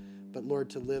sin, but, Lord,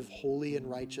 to live holy and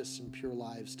righteous and pure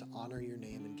lives to honor your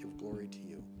name and give glory to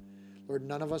you. Lord,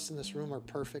 none of us in this room are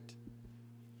perfect,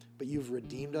 but you've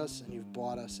redeemed us and you've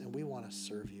bought us, and we want to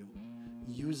serve you.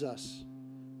 Use us.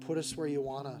 Put us where you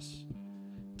want us.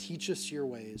 Teach us your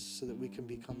ways so that we can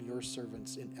become your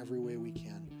servants in every way we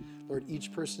can. Lord,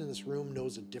 each person in this room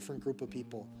knows a different group of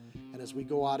people. And as we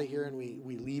go out of here and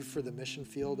we leave for the mission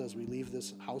field, as we leave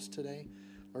this house today,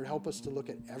 Lord, help us to look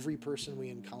at every person we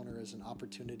encounter as an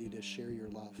opportunity to share your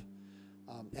love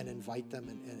and invite them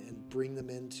and bring them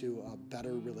into a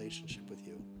better relationship with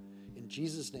you. In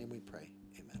Jesus' name we pray.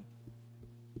 Amen.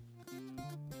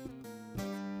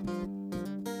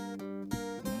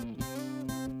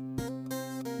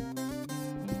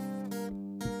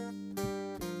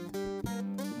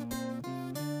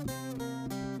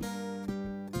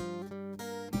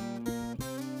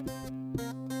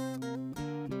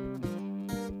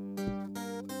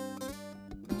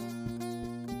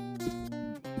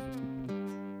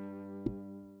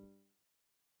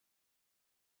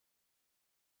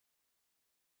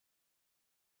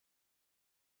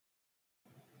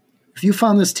 If you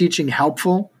found this teaching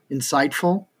helpful,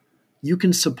 insightful, you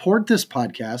can support this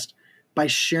podcast by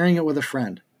sharing it with a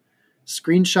friend.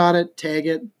 Screenshot it, tag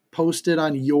it, post it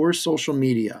on your social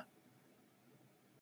media.